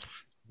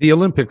 The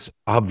Olympics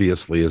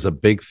obviously is a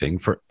big thing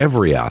for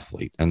every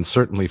athlete, and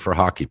certainly for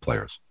hockey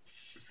players.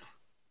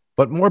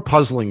 But more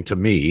puzzling to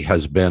me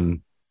has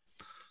been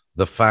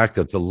the fact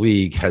that the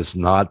league has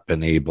not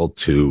been able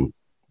to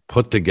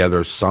put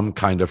together some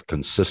kind of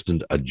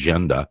consistent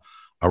agenda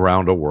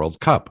around a World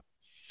Cup.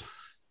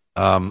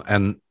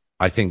 And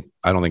I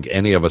don't think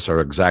any of us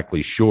are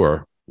exactly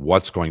sure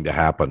what's going to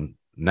happen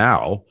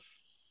now,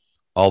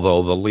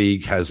 although the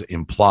league has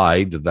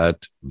implied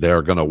that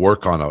they're going to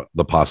work on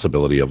the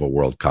possibility of a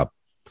World Cup.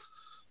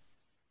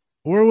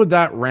 Where would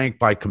that rank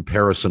by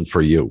comparison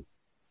for you?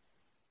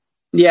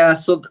 Yeah,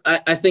 so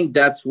I think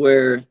that's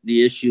where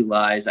the issue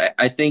lies.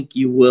 I think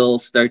you will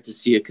start to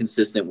see a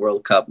consistent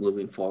World Cup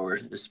moving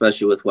forward,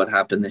 especially with what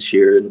happened this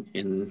year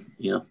in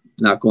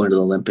not going to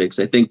the Olympics.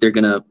 I think they're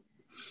going to,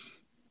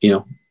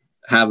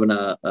 having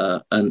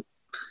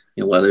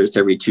whether it's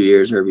every 2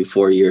 years or every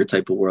 4 year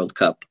type of World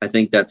Cup. I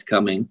think that's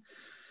coming.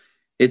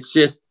 It's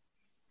just,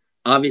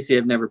 obviously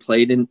I've never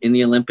played in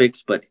the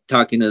Olympics, but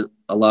talking to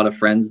a lot of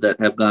friends that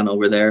have gone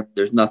over there,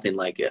 there's nothing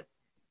like it.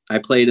 I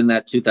played in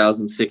that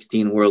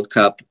 2016 World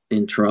Cup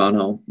in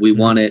Toronto. We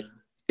won it.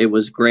 It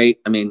was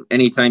great. I mean,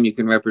 anytime you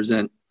can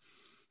represent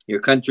your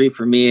country,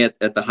 for me at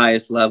the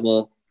highest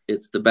level,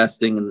 it's the best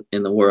thing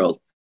in the world.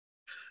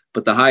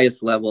 But the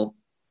highest level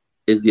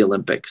is the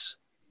Olympics.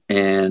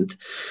 And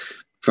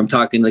from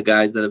talking to the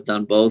guys that have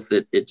done both,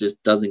 it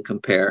just doesn't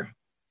compare.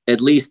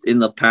 At least in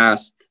the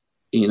past,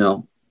 you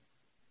know,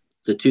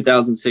 the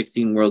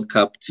 2016 World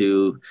Cup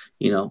to,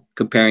 you know,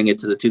 comparing it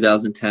to the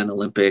 2010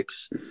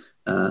 Olympics,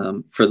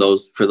 for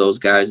those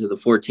guys, or the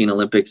 14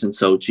 Olympics in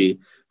Sochi,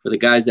 for the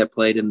guys that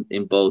played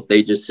in both,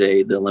 they just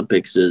say the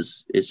Olympics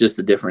is just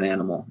a different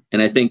animal.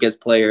 And I think as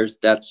players,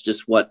 that's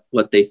just what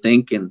they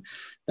think. And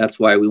that's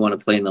why we want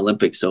to play in the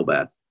Olympics so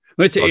bad.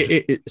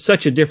 It's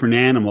such a different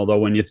animal, though,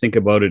 when you think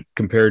about it,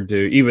 compared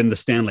to even the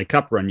Stanley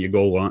Cup run. You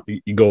go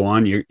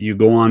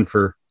on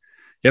for,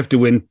 you have to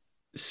win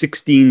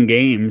 16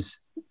 games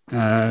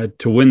to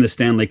win the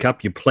Stanley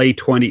Cup. You play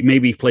 20,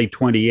 maybe play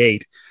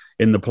 28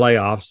 in the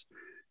playoffs.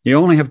 You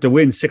only have to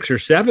win 6 or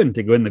 7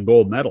 to win the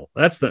gold medal.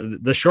 That's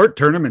the short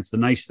tournament's the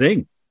nice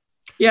thing.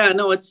 Yeah,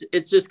 no,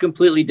 it's just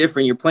completely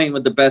different. You're playing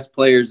with the best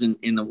players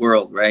in the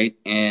world, right?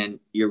 And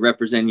you're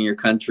representing your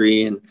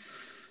country, and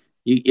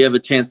you have a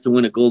chance to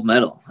win a gold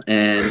medal.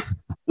 And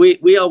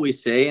we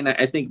always say, and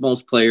I think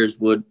most players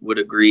would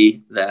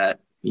agree, that,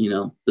 you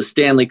know, the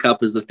Stanley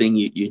Cup is the thing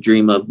you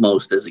dream of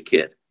most as a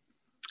kid.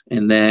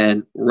 And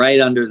then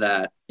right under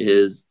that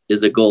is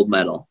a gold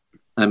medal.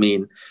 I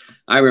mean,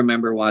 I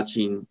remember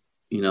watching,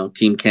 you know,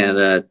 Team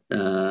Canada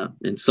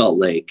in Salt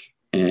Lake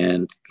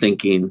and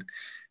thinking,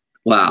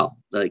 wow,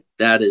 like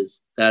that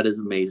is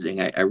amazing.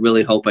 I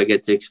really hope I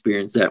get to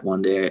experience that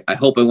one day. I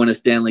hope I win a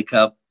Stanley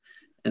Cup.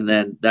 And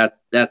then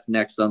that's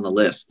next on the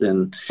list.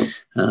 And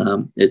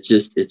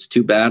it's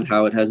too bad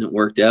how it hasn't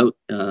worked out,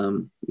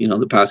 you know,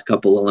 the past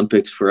couple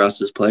Olympics for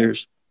us as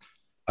players.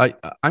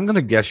 I'm going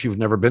to guess you've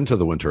never been to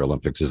the Winter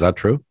Olympics. Is that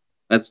true?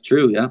 That's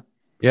true. Yeah.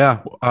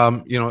 Yeah.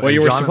 You know, well,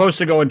 you were supposed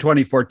to go in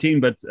 2014,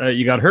 but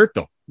you got hurt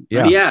though.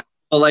 Yeah. Yeah.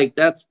 Well, like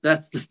that's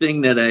the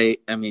thing that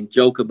I mean,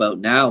 joke about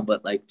now,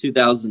 but like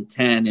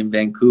 2010 in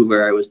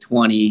Vancouver, I was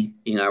 20,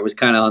 you know, I was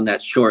kind of on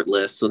that short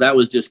list. So that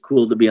was just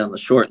cool to be on the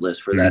short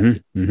list for that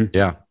team. Mm-hmm.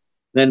 Yeah.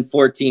 Then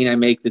 14, I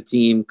make the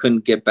team,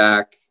 couldn't get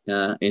back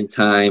in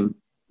time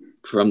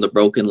from the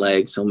broken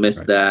leg. So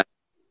missed that.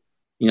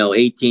 You know,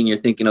 18, you're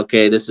thinking,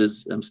 okay,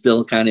 I'm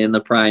still kind of in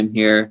the prime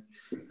here.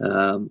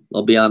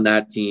 I'll be on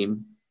that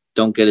team.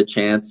 Don't get a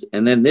chance.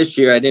 And then this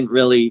year I didn't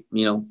really,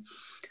 you know,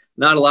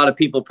 not a lot of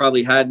people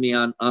probably had me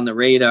on the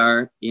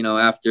radar, you know,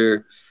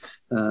 after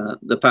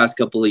the past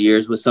couple of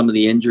years with some of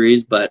the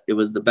injuries, but it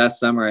was the best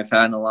summer I've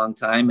had in a long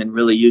time, and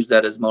really used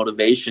that as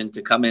motivation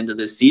to come into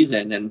this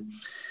season,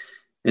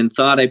 and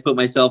thought I put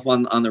myself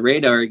on the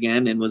radar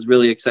again, and was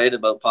really excited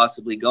about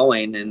possibly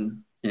going.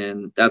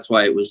 And that's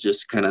why it was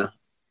just kind of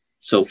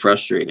so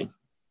frustrating.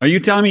 Are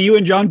you telling me you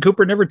and John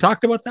Cooper never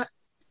talked about that?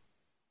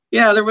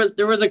 Yeah,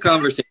 there was a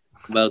conversation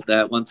about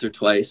that once or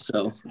twice.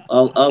 So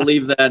I'll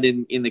leave that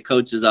in the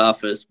coach's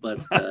office. But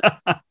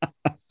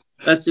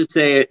let's just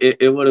say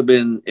it would have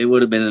been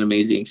an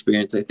amazing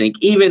experience. I think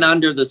even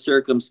under the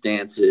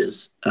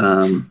circumstances,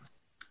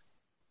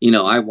 you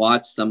know, I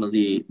watched some of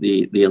the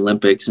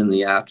Olympics and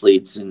the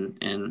athletes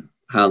and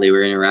how they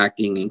were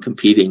interacting and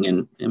competing.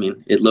 And I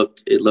mean, it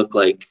looked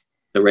like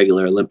a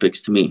regular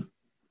Olympics to me.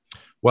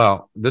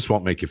 Well, this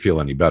won't make you feel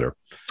any better.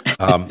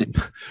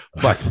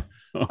 But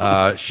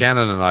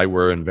Shannon and I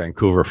were in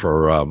Vancouver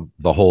for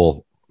the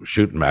whole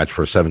shooting match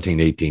for 17,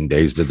 18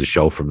 days, did the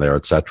show from there,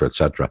 et cetera, et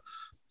cetera.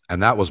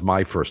 And that was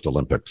my first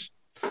Olympics.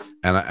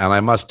 And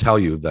I must tell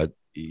you that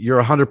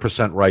you're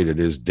 100% right. It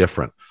is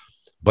different,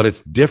 but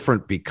it's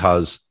different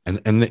because, and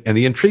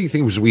the intriguing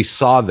thing was, we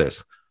saw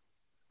this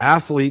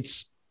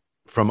athletes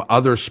from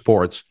other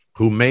sports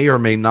who may or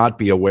may not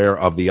be aware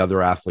of the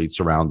other athletes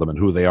around them and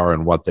who they are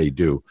and what they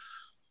do,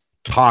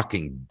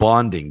 talking,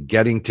 bonding,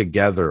 getting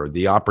together,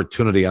 the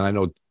opportunity. And I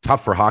know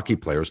tough for hockey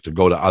players to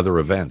go to other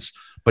events,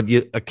 but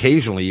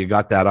occasionally you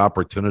got that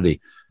opportunity,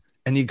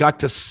 and you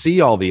got to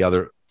see all the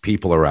other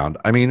people around.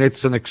 I mean,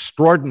 it's an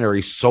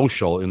extraordinary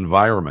social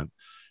environment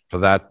for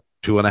that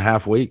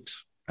 2.5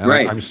 weeks. And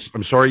right.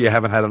 I'm sorry you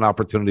haven't had an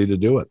opportunity to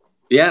do it.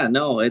 Yeah,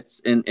 no, it's,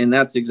 and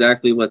that's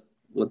exactly what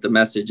the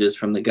message is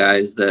from the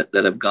guys that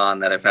have gone,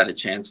 that I've had a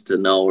chance to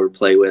know or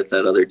play with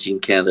at other Team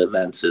Canada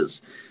events,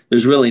 is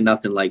there's really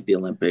nothing like the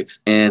Olympics.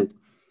 And,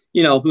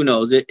 you know, who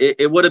knows,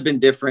 it would have been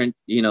different,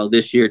 you know,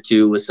 this year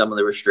too, with some of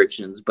the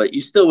restrictions, but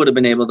you still would have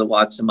been able to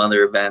watch some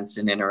other events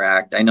and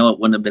interact. I know it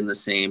wouldn't have been the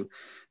same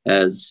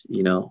as,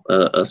 you know,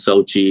 a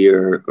Sochi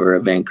or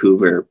a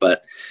Vancouver,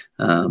 but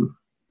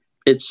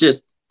it's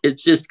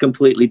just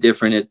completely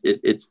different.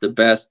 It's the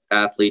best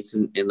athletes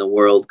in the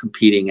world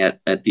competing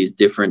at these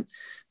different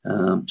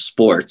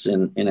sports.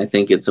 And I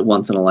think it's a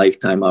once in a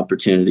lifetime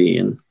opportunity.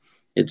 And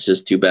it's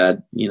just too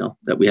bad, you know,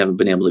 that we haven't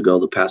been able to go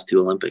the past 2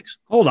 Olympics.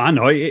 Hold on.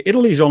 No,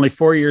 Italy's only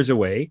 4 years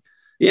away.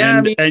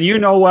 Yeah. And you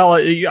know, well,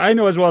 I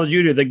know as well as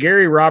you do that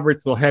Gary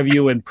Roberts will have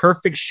you in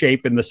perfect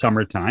shape in the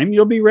summertime.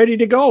 You'll be ready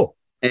to go.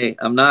 Hey,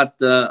 I'm not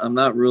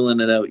ruling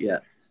it out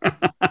yet.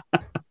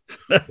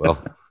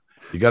 Well,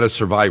 you got to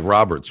survive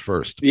Roberts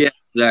first. Yeah,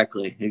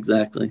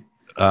 exactly.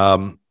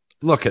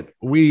 Look,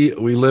 we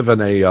live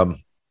in a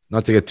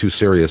not to get too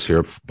serious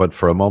here, but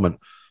for a moment,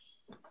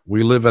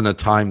 we live in a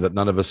time that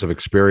none of us have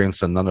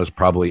experienced and none of us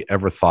probably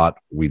ever thought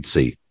we'd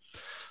see,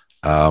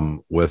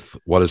 with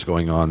what is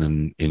going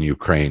on in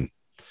Ukraine.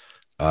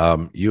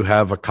 You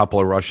have a couple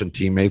of Russian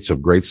teammates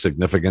of great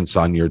significance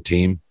on your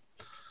team.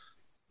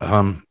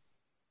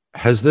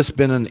 Has this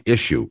been an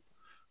issue?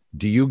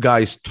 Do you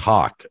guys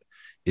talk?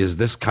 Is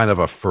this kind of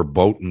a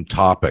verboten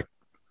topic?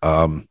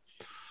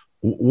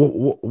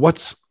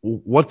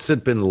 What's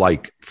it been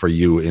like for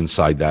you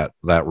inside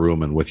that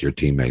room and with your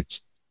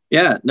teammates?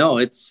 Yeah, no,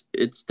 it's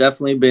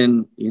definitely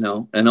been,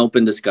 an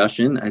open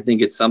discussion. I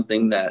think it's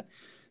something that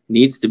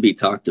needs to be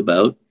talked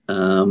about.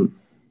 And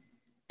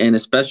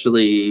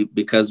especially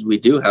because we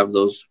do have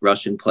those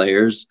Russian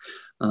players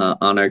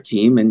on our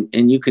team,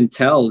 and you can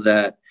tell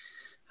that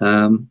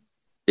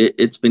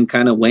it's been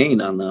kind of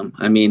weighing on them.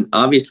 I mean,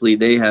 obviously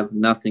they have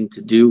nothing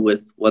to do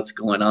with what's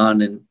going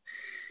on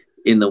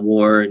in the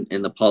war and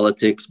in the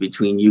politics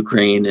between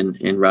Ukraine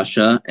and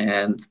Russia.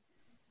 And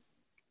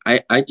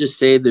I just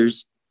say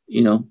there's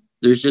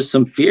just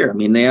some fear. I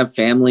mean, they have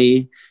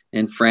family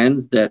and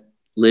friends that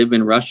live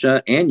in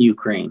Russia and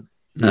Ukraine.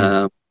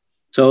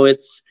 So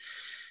it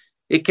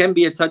can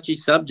be a touchy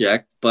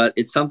subject, but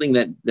it's something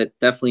that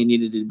definitely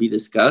needed to be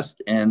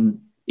discussed.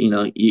 And,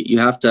 you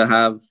have to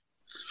have,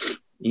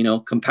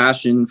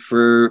 compassion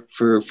for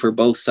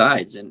both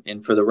sides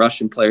and for the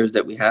Russian players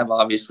that we have.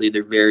 Obviously,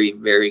 they're very,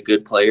 very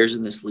good players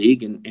in this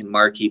league and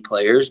marquee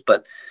players,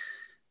 but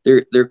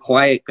they're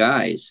quiet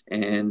guys.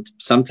 And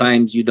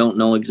sometimes you don't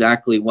know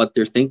exactly what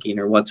they're thinking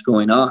or what's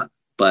going on,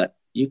 but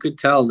you could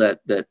tell that,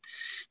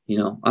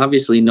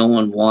 obviously no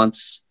one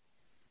wants,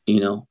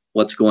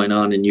 what's going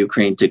on in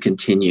Ukraine to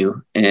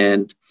continue.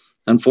 And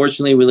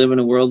unfortunately, we live in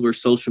a world where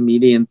social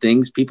media and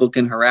things, people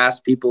can harass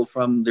people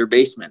from their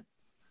basement.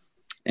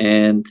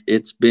 And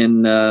it's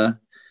been, I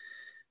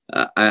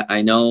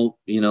know,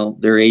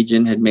 their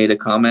agent had made a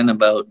comment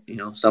about,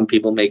 some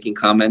people making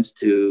comments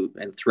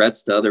and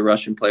threats to other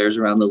Russian players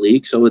around the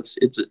league. So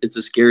it's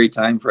a scary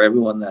time for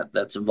everyone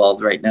that's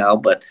involved right now,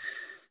 but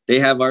they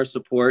have our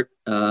support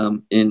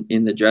in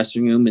the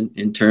dressing room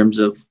in terms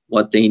of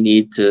what they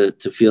need to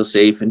feel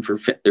safe and for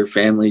their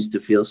families to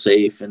feel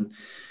safe. And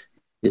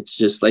it's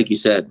just like you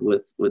said,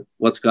 with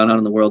what's gone on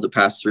in the world the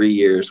past 3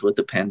 years with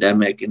the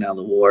pandemic and now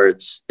the war,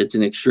 it's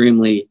an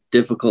extremely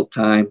difficult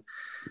time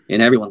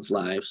in everyone's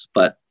lives.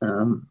 But,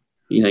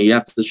 you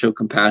have to show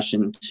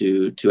compassion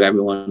to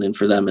everyone. And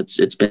for them,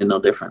 it's been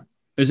no different.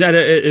 Is that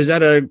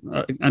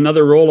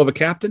another role of a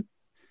captain?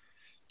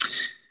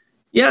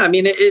 Yeah. I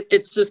mean,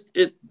 it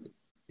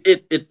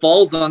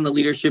falls on the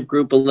leadership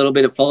group a little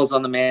bit. It falls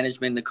on the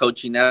management, the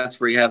coaching. That's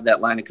where you have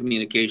that line of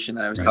communication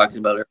that I was talking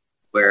about earlier,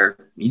 where,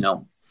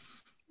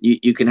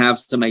 you can have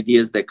some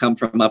ideas that come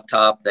from up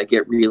top that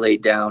get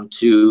relayed down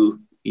to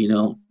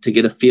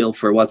get a feel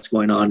for what's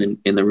going on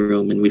in the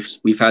room. And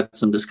we've had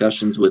some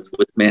discussions with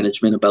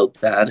management about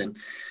that. And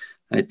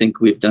I think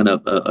we've done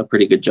a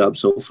pretty good job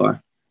so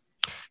far.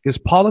 Is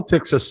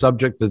politics a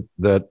subject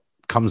that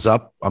comes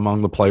up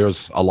among the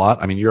players a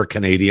lot? I mean, you're a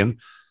Canadian.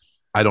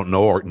 I don't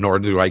know, nor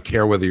do I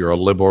care whether you're a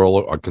liberal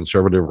or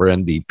conservative or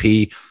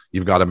NDP.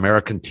 You've got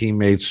American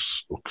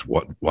teammates,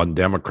 one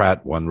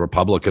Democrat, one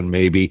Republican,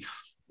 maybe.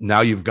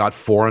 Now you've got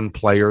foreign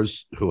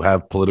players who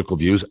have political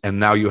views, and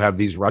now you have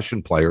these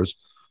Russian players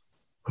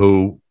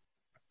who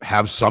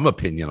have some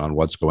opinion on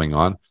what's going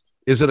on.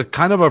 Is it a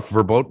kind of a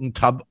verboten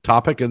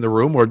topic in the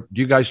room, or do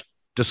you guys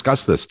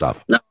discuss this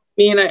stuff? No, I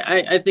mean,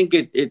 I think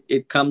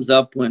it comes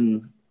up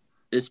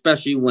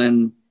especially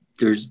when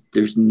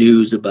there's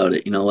news about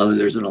it, whether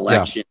there's an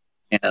election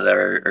in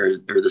Canada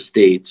or the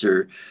States,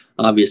 or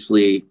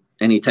obviously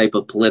any type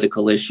of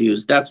political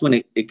issues. That's when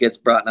it gets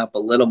brought up a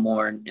little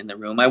more in the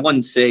room. I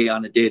wouldn't say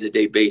on a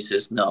day-to-day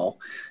basis, no.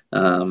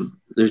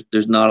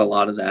 There's not a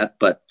lot of that,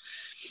 but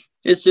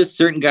it's just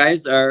certain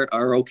guys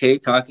are okay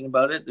talking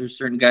about it. There's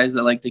certain guys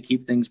that like to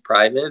keep things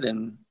private,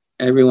 and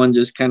everyone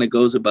just kind of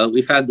goes about.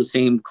 We've had the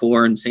same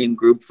core and same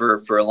group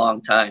for a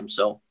long time.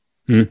 So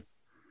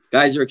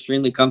guys are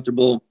extremely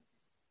comfortable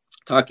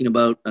talking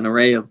about an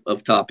array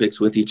of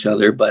topics with each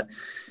other, but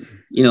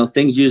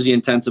things usually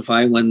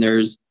intensify when there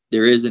is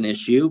an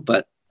issue,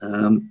 but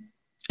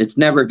it's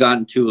never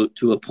gotten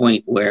to a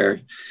point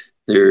where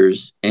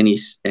there's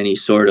any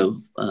sort of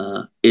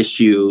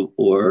issue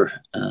or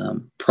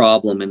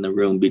problem in the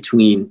room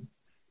between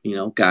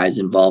guys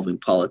involved in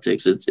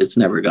politics. It's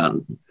never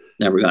gotten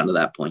to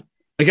that point.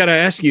 I got to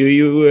ask you,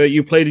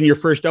 you played in your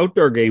first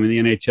outdoor game in the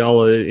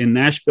NHL in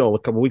Nashville a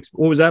couple of weeks.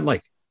 What was that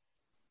like?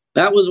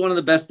 That was one of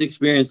the best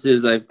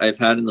experiences I've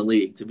had in the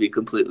league, to be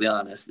completely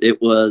honest.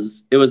 It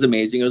was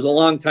amazing. It was a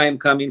long time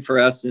coming for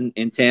us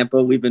in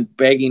Tampa. We've been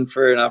begging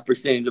for an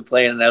opportunity to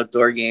play in an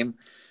outdoor game.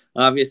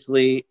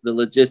 Obviously, the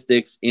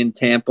logistics in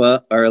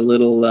Tampa are a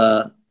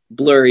little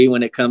blurry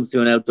when it comes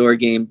to an outdoor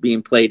game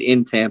being played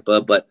in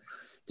Tampa, but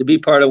to be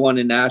part of one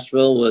in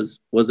Nashville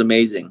was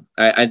amazing.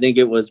 I think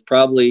it was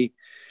probably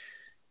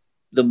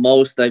the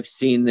most I've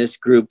seen this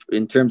group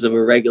in terms of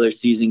a regular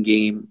season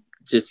game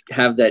just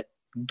have that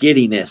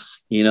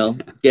giddiness,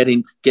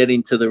 getting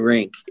to the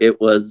rink. It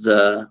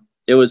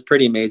was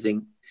pretty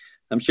amazing.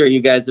 I'm sure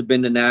you guys have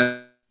been to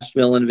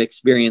Nashville and have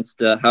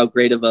experienced how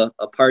great of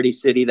a party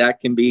city that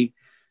can be.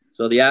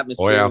 So the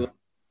atmosphere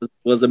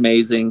was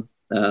amazing.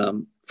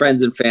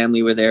 Friends and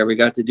family were there. We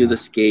got to do the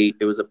skate.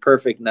 It was a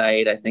perfect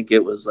night. I think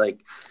it was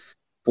like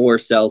 4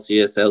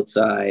 Celsius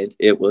outside.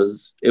 It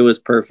was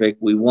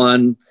perfect. We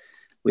won.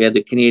 We had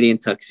the Canadian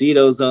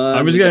tuxedos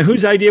on.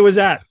 Whose idea was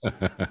that?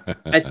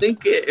 I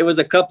think it was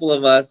a couple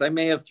of us. I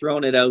may have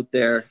thrown it out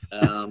there.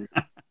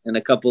 And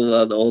a couple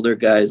of the older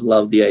guys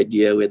loved the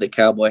idea. We had the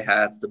cowboy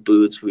hats, the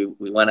boots. We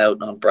went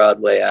out on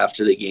Broadway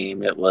after the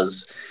game. It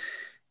was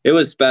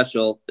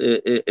special.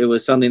 It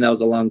was something that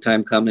was a long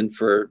time coming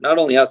for not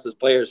only us as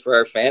players, for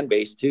our fan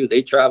base too.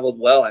 They traveled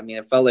well. I mean,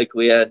 it felt like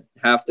we had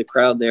half the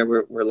crowd there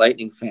were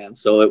Lightning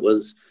fans. So it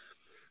was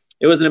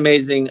an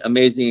amazing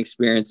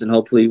experience, and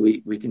hopefully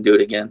we can do it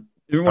again.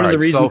 One of the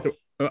reasons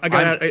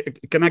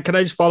can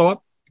I just follow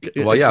up?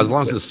 Well, yeah, as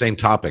long as it's the same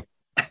topic.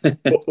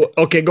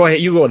 Okay, go ahead.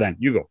 You go then.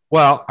 You go.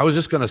 Well, I was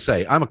just going to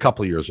say I'm a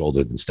couple of years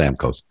older than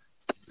Stamkos,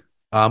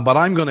 but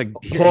I'm going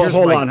to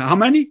hold on. How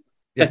many?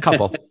 A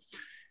couple.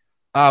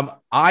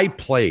 I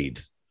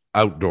played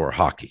outdoor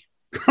hockey.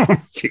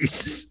 Oh,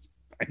 Jesus!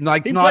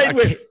 Like he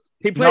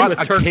played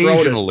with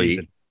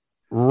occasionally,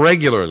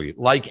 regularly,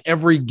 like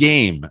every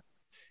game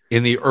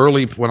in the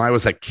early when I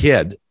was a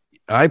kid.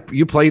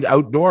 You played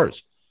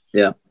outdoors.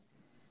 Yeah.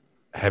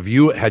 Had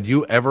you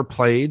ever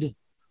played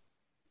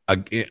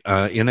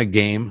in a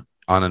game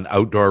on an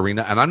outdoor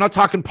arena? And I'm not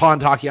talking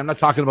pond hockey. I'm not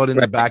talking about in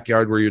the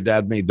backyard where your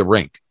dad made the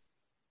rink.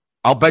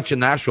 I'll bet you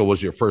Nashville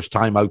was your first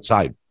time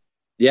outside.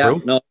 Yeah,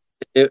 True? No,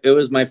 it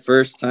was my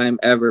first time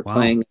ever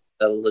playing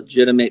a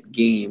legitimate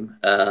game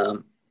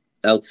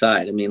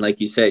outside. I mean, like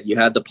you said, you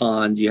had the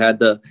ponds, you had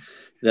the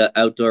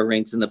outdoor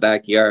rinks in the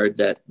backyard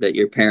that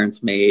your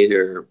parents made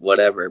or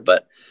whatever.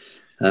 But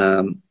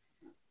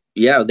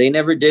yeah, they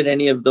never did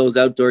any of those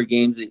outdoor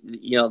games that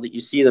you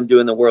see them do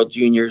in the World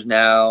Juniors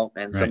now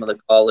and some of the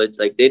college.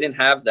 Like, they didn't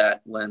have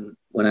that when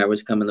I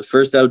was coming. The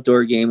first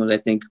outdoor game was, I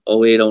think,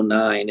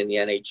 08-09 in the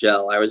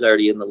NHL. I was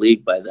already in the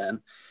league by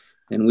then,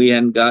 and we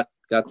hadn't got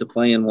to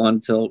play in one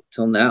till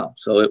now.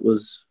 So it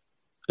was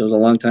a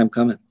long time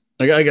coming.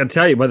 I got to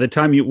tell you, by the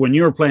time when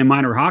you were playing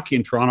minor hockey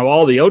in Toronto,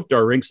 all the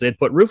outdoor rinks, they'd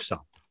put roofs on.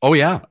 Oh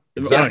yeah,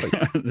 exactly.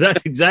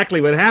 That's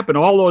exactly what happened.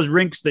 All those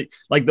rinks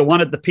like the one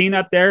at the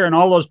Peanut there, and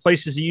all those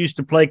places you used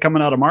to play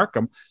coming out of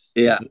Markham.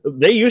 Yeah,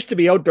 they used to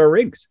be outdoor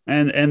rinks,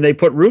 and they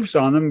put roofs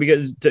on them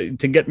because to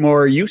get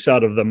more use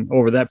out of them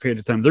over that period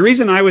of time. The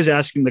reason I was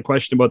asking the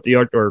question about the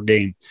outdoor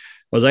game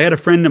was I had a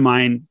friend of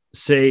mine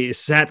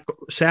sat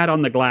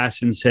on the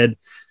glass and said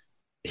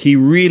he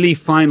really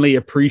finally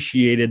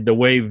appreciated the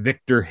way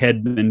Victor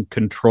Hedman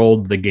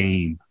controlled the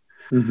game.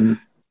 Mm-hmm.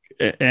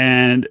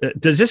 And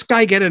does this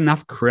guy get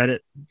enough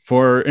credit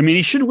for? I mean,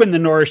 he should win the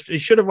Norris. He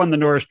should have won the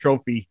Norris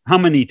Trophy. How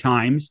many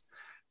times?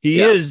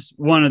 He is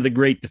one of the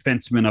great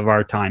defensemen of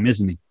our time,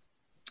 isn't he?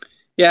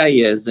 Yeah,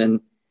 he is.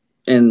 And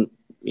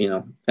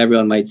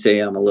everyone might say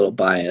I'm a little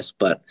biased,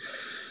 but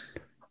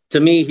to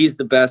me, he's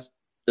the best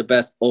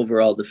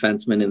overall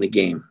defenseman in the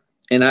game.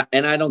 And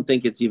I don't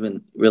think it's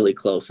even really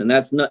close. And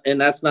that's not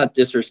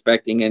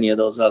disrespecting any of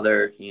those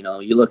other.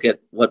 You look at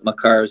what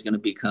Makar is going to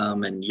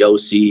become, and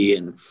Yossi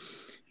and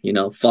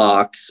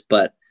Fox.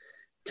 But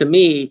to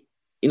me,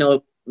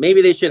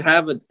 maybe they should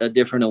have a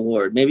different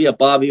award, maybe a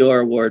Bobby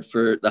Orr award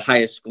for the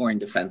highest scoring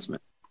defenseman.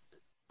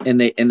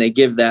 And they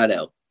give that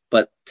out.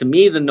 But to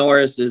me, the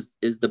Norris is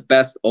the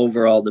best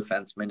overall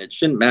defenseman. It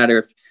shouldn't matter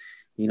if,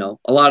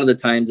 a lot of the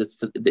times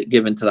it's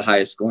given to the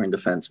highest scoring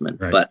defenseman.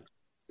 Right. But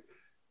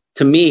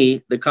to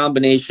me, the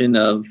combination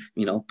of,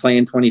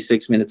 playing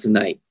 26 minutes a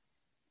night,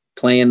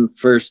 playing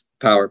first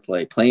power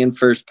play, playing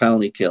first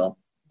penalty kill,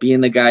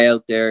 being the guy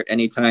out there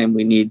anytime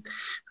we need,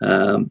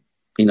 to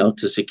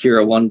secure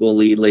a 1-goal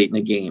lead late in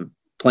a game,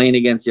 playing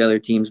against the other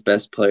team's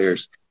best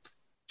players.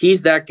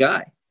 He's that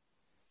guy.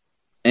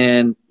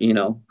 And,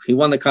 he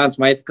won the Conn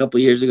Smythe a couple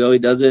of years ago. He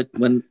does it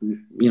when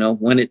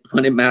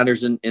it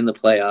matters in the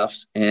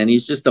playoffs. And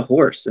he's just a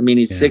horse. I mean,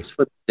 he's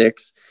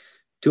 6'6",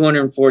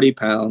 240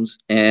 pounds,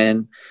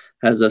 and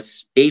has a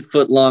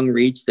 8-foot long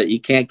reach that you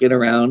can't get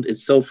around.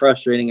 It's so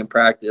frustrating in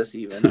practice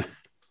even.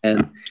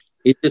 And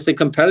he's just a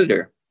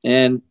competitor.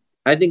 And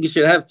I think you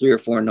should have 3 or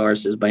 4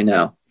 Norrises by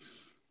now.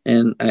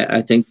 And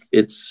I think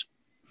it's,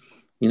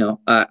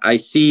 I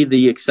see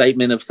the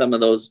excitement of some of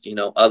those,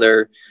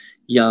 other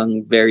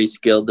young, very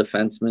skilled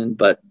defensemen.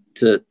 But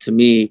to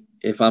me,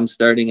 if I'm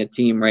starting a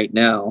team right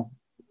now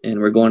and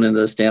we're going into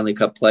the Stanley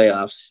Cup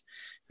playoffs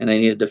and I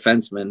need a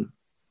defenseman,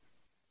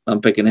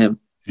 I'm picking him.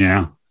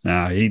 Yeah.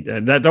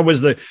 That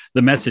was the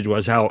message,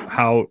 was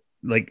how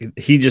like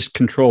he just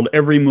controlled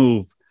every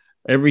move.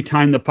 Every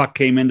time the puck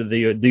came into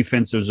the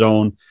defensive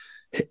zone,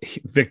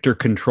 Victor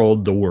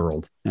controlled the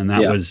world. And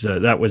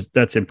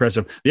that's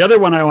impressive. The other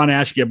one I want to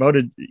ask you about,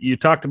 you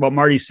talked about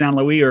Marty St.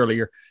 Louis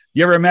earlier. Do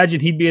you ever imagine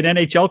he'd be an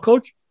NHL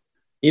coach?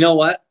 You know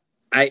what?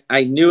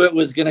 I knew it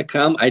was going to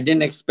come. I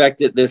didn't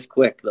expect it this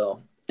quick,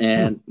 though.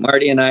 And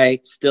Marty and I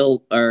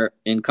still are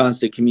in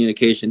constant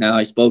communication now.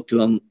 I spoke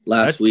to him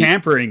last week. That's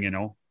tampering, you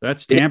know.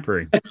 That's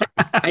tampering.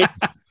 I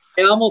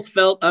almost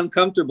felt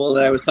uncomfortable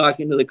that I was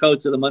talking to the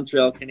coach of the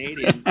Montreal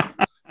Canadiens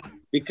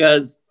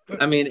because,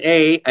 I mean,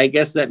 I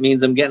guess that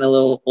means I'm getting a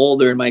little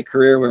older in my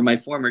career where my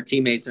former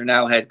teammates are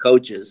now head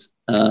coaches.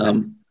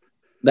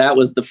 That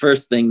was the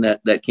first thing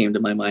that came to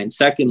my mind.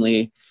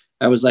 Secondly,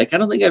 I was like, I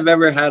don't think I've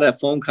ever had a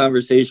phone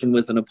conversation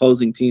with an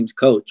opposing team's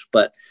coach,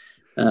 but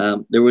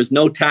there was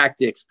no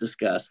tactics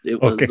discussed.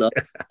 It was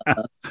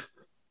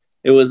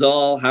it was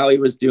all how he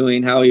was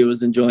doing, how he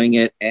was enjoying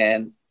it,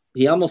 and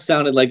he almost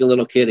sounded like a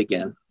little kid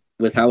again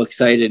with how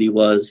excited he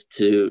was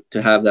to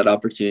have that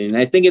opportunity. And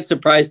I think it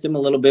surprised him a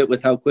little bit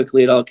with how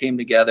quickly it all came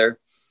together.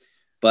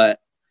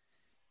 But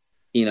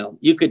you know,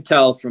 you could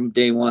tell from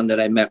day one that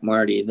I met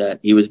Marty that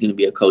he was going to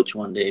be a coach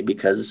one day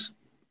because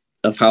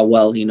of how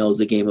well he knows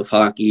the game of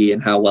hockey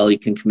and how well he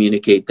can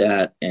communicate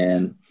that.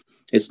 And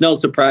it's no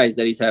surprise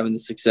that he's having the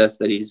success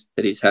that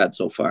he's had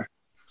so far.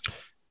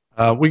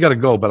 We got to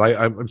go, but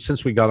I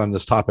since we got on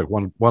this topic,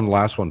 one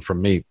last one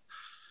from me.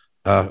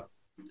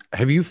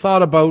 Have you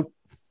thought about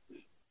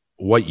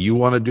what you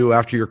want to do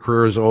after your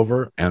career is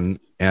over? And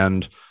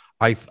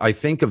I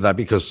think of that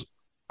because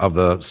of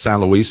the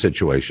San Luis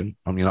situation.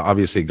 I mean,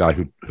 obviously a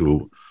guy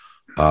who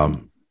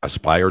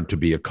aspired to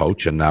be a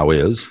coach and now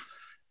is,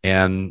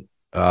 and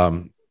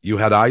you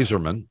had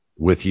Yzerman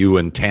with you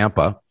in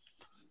Tampa,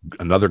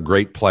 another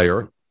great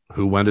player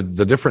who went in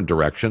the different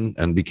direction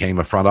and became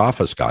a front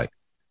office guy.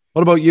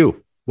 What about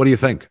you? What do you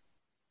think?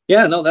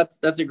 Yeah, no,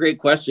 that's a great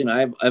question.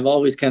 I've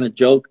always kind of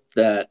joked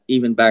that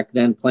even back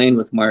then playing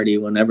with Marty,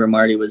 whenever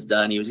Marty was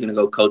done, he was going to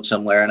go coach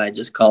somewhere, and I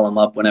just call him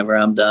up whenever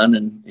I'm done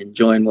and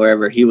join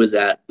wherever he was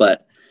at.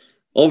 But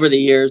over the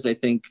years, I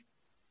think,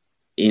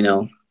 you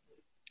know,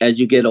 as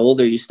you get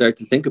older, you start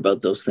to think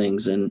about those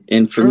things.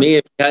 And for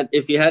me,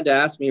 if you had to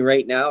ask me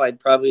right now, I'd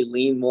probably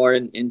lean more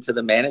into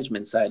the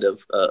management side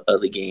of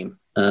the game.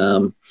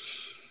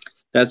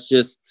 That's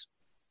just,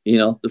 you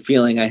know, the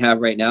feeling I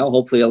have right now.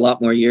 Hopefully a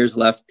lot more years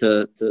left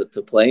to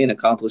play and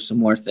accomplish some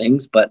more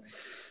things. But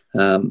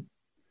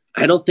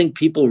I don't think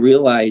people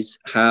realize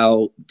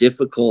how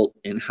difficult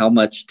and how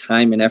much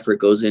time and effort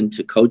goes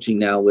into coaching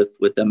now with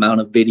the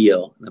amount of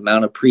video, the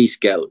amount of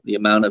pre-scout, the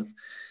amount of,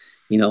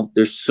 you know,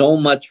 there's so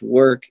much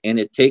work, and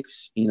it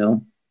takes, you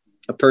know,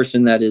 a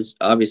person that is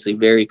obviously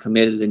very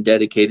committed and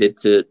dedicated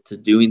to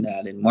doing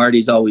that. And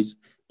Marty's always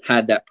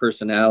had that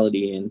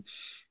personality.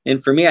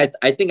 And for me,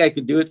 I think I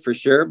could do it for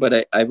sure,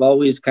 but I've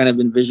always kind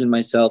of envisioned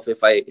myself,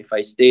 if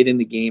I stayed in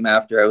the game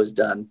after I was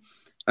done,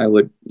 I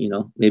would, you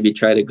know, maybe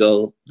try to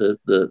go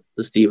the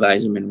Steve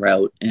Yzerman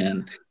route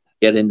and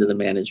get into the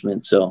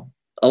management. So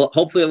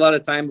hopefully a lot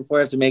of time before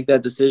I have to make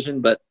that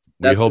decision, but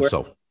we hope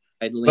so.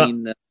 I'd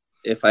lean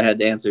if I had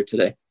to answer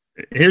today.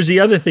 Here's the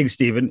other thing,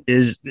 Stephen,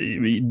 is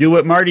do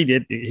what Marty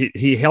did.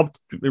 He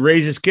helped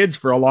raise his kids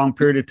for a long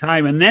period of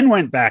time and then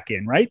went back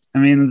in, right? I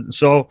mean,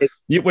 so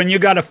when you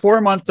got a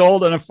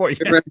 4-month-old and a 4,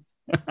 so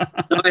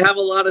I have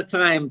a lot of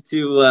time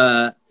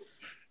to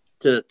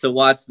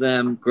watch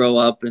them grow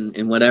up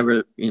and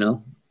whatever, you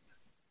know,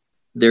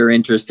 they're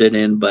interested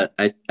in. But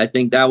I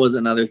think that was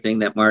another thing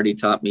that Marty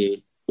taught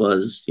me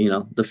was, you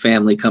know, the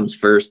family comes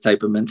first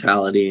type of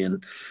mentality.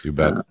 And you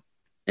bet.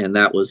 And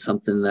that was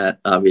something that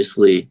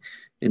obviously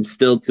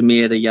instilled to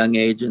me at a young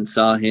age, and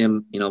saw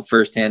him, you know,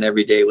 firsthand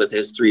every day with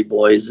his 3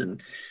 boys.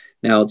 And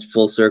now it's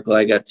full circle.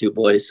 I got 2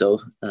 boys. So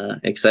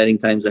exciting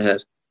times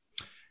ahead.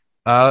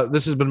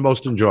 This has been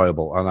most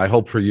enjoyable, and I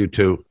hope for you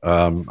too.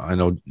 I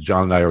know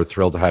John and I are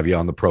thrilled to have you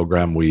on the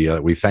program.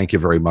 We thank you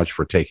very much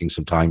for taking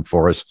some time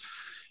for us.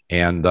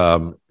 And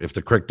if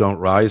the creek don't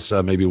rise,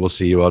 maybe we'll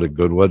see you out at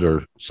Goodwood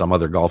or some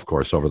other golf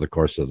course over the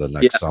course of the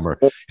next summer.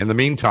 In the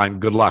meantime,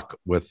 good luck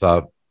with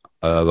the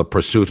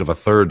pursuit of a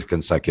 3rd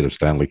consecutive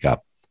Stanley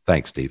Cup.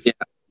 Thanks, Steve. Yeah.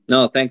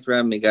 No, thanks for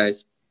having me,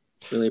 guys.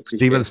 Really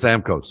appreciate it.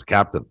 Steven Stamkos,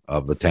 captain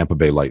of the Tampa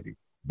Bay Lightning.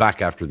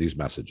 Back after these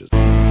messages. So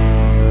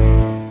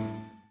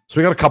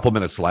we got a couple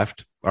minutes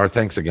left. Our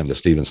thanks again to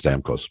Steven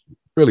Stamkos.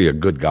 Really a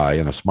good guy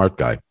and a smart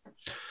guy.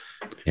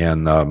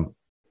 And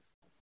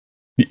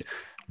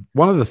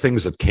one of the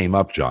things that came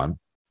up, John,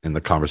 in the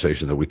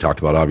conversation that we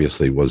talked about,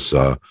 obviously, was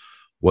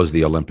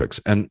the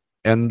Olympics. And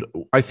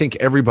I think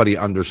everybody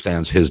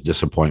understands his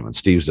disappointment,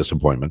 Steve's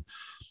disappointment,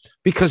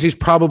 because he's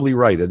probably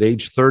right. At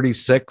age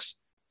 36,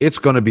 it's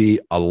going to be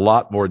a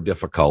lot more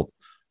difficult,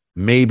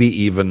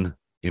 maybe even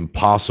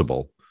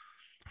impossible,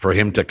 for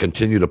him to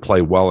continue to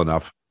play well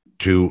enough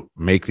to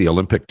make the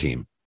Olympic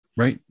team,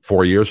 right,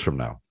 4 years from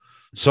now.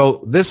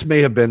 So this may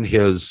have been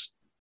his,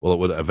 well, it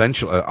would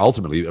eventually,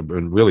 ultimately, have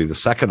been really the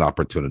second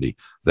opportunity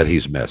that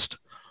he's missed.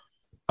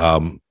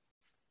 Sochi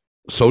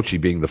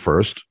being the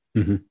first,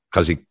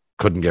 because he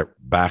couldn't get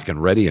back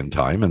and ready in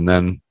time, and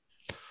then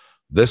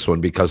this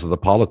one because of the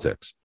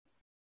politics.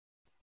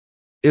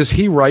 Is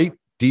he right?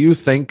 Do you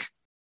think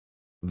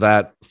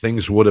that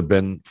things would have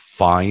been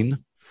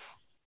fine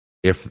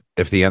if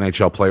the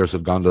NHL players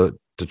had gone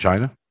to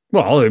China?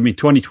 Well, I mean,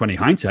 2020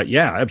 hindsight,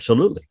 yeah,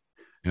 absolutely.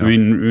 Yeah. I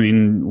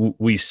mean,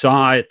 we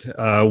saw it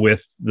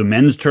with the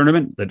men's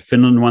tournament that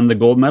Finland won the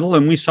gold medal,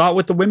 and we saw it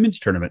with the women's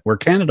tournament where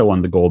Canada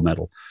won the gold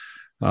medal.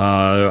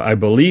 I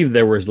believe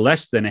there was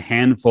less than a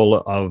handful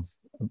of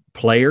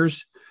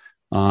players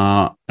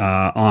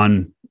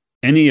on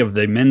any of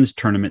the men's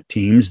tournament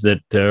teams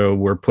that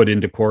were put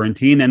into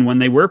quarantine. And when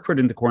they were put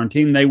into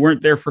quarantine, they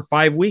weren't there for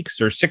 5 weeks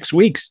or 6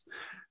 weeks.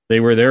 They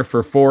were there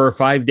for 4 or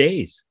 5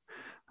 days.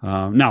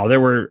 Now,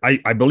 there were,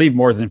 I believe,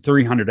 more than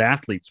 300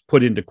 athletes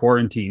put into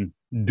quarantine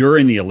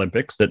during the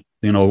Olympics that,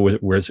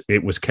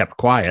 it was kept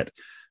quiet.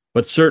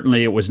 But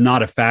certainly it was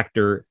not a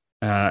factor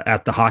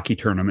at the hockey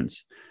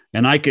tournaments.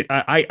 And I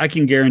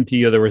can guarantee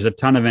you there was a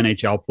ton of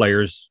NHL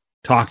players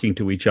talking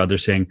to each other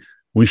saying,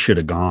 we should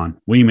have gone.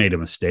 We made a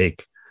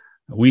mistake.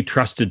 We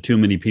trusted too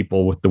many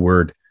people with the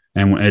word.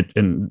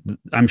 And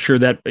I'm sure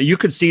that you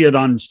could see it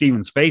on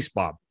Steven's face,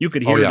 Bob. You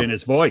could hear it in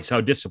his voice,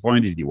 how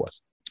disappointed he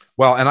was.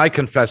 Well, and I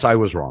confess I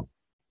was wrong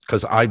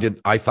because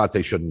I thought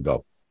they shouldn't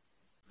go.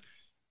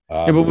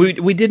 But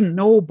we didn't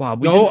know,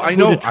 Bob. I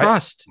know.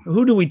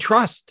 Who do we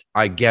trust?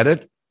 I get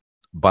it,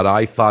 but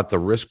I thought the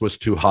risk was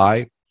too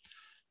high.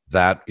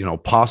 That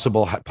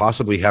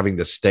possibly having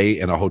to stay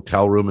in a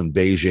hotel room in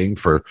Beijing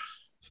for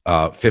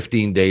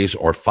 15 days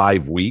or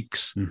 5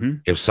 weeks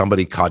if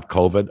somebody caught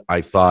COVID.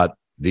 I thought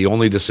the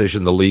only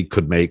decision the league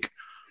could make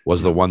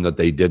was the one that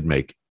they did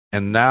make,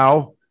 and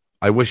now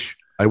I wish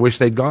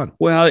they'd gone.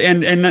 Well,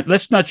 and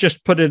let's not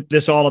just put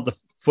this all at the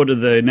foot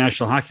of the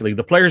National Hockey League,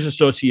 the Players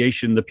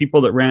Association, the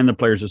people that ran the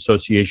Players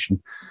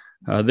Association.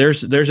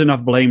 There's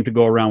enough blame to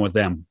go around with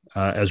them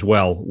as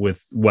well,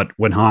 with what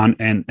went on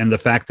and the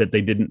fact that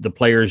the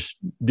players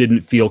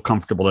didn't feel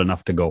comfortable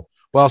enough to go.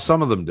 Well,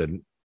 some of them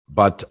didn't,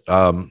 but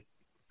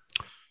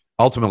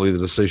ultimately the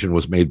decision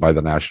was made by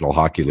the National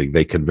Hockey League.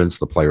 They convinced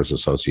the Players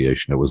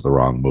Association it was the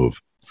wrong move,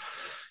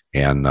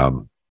 and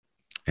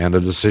a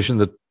decision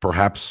that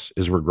perhaps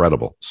is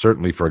regrettable,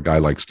 certainly for a guy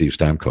like Steve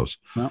Stamkos.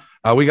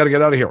 Well, we got to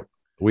get out of here.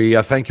 We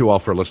thank you all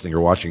for listening or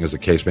watching, as the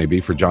case may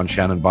be. For John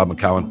Shannon, Bob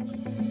McCowan,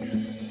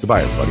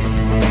 goodbye,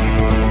 everybody.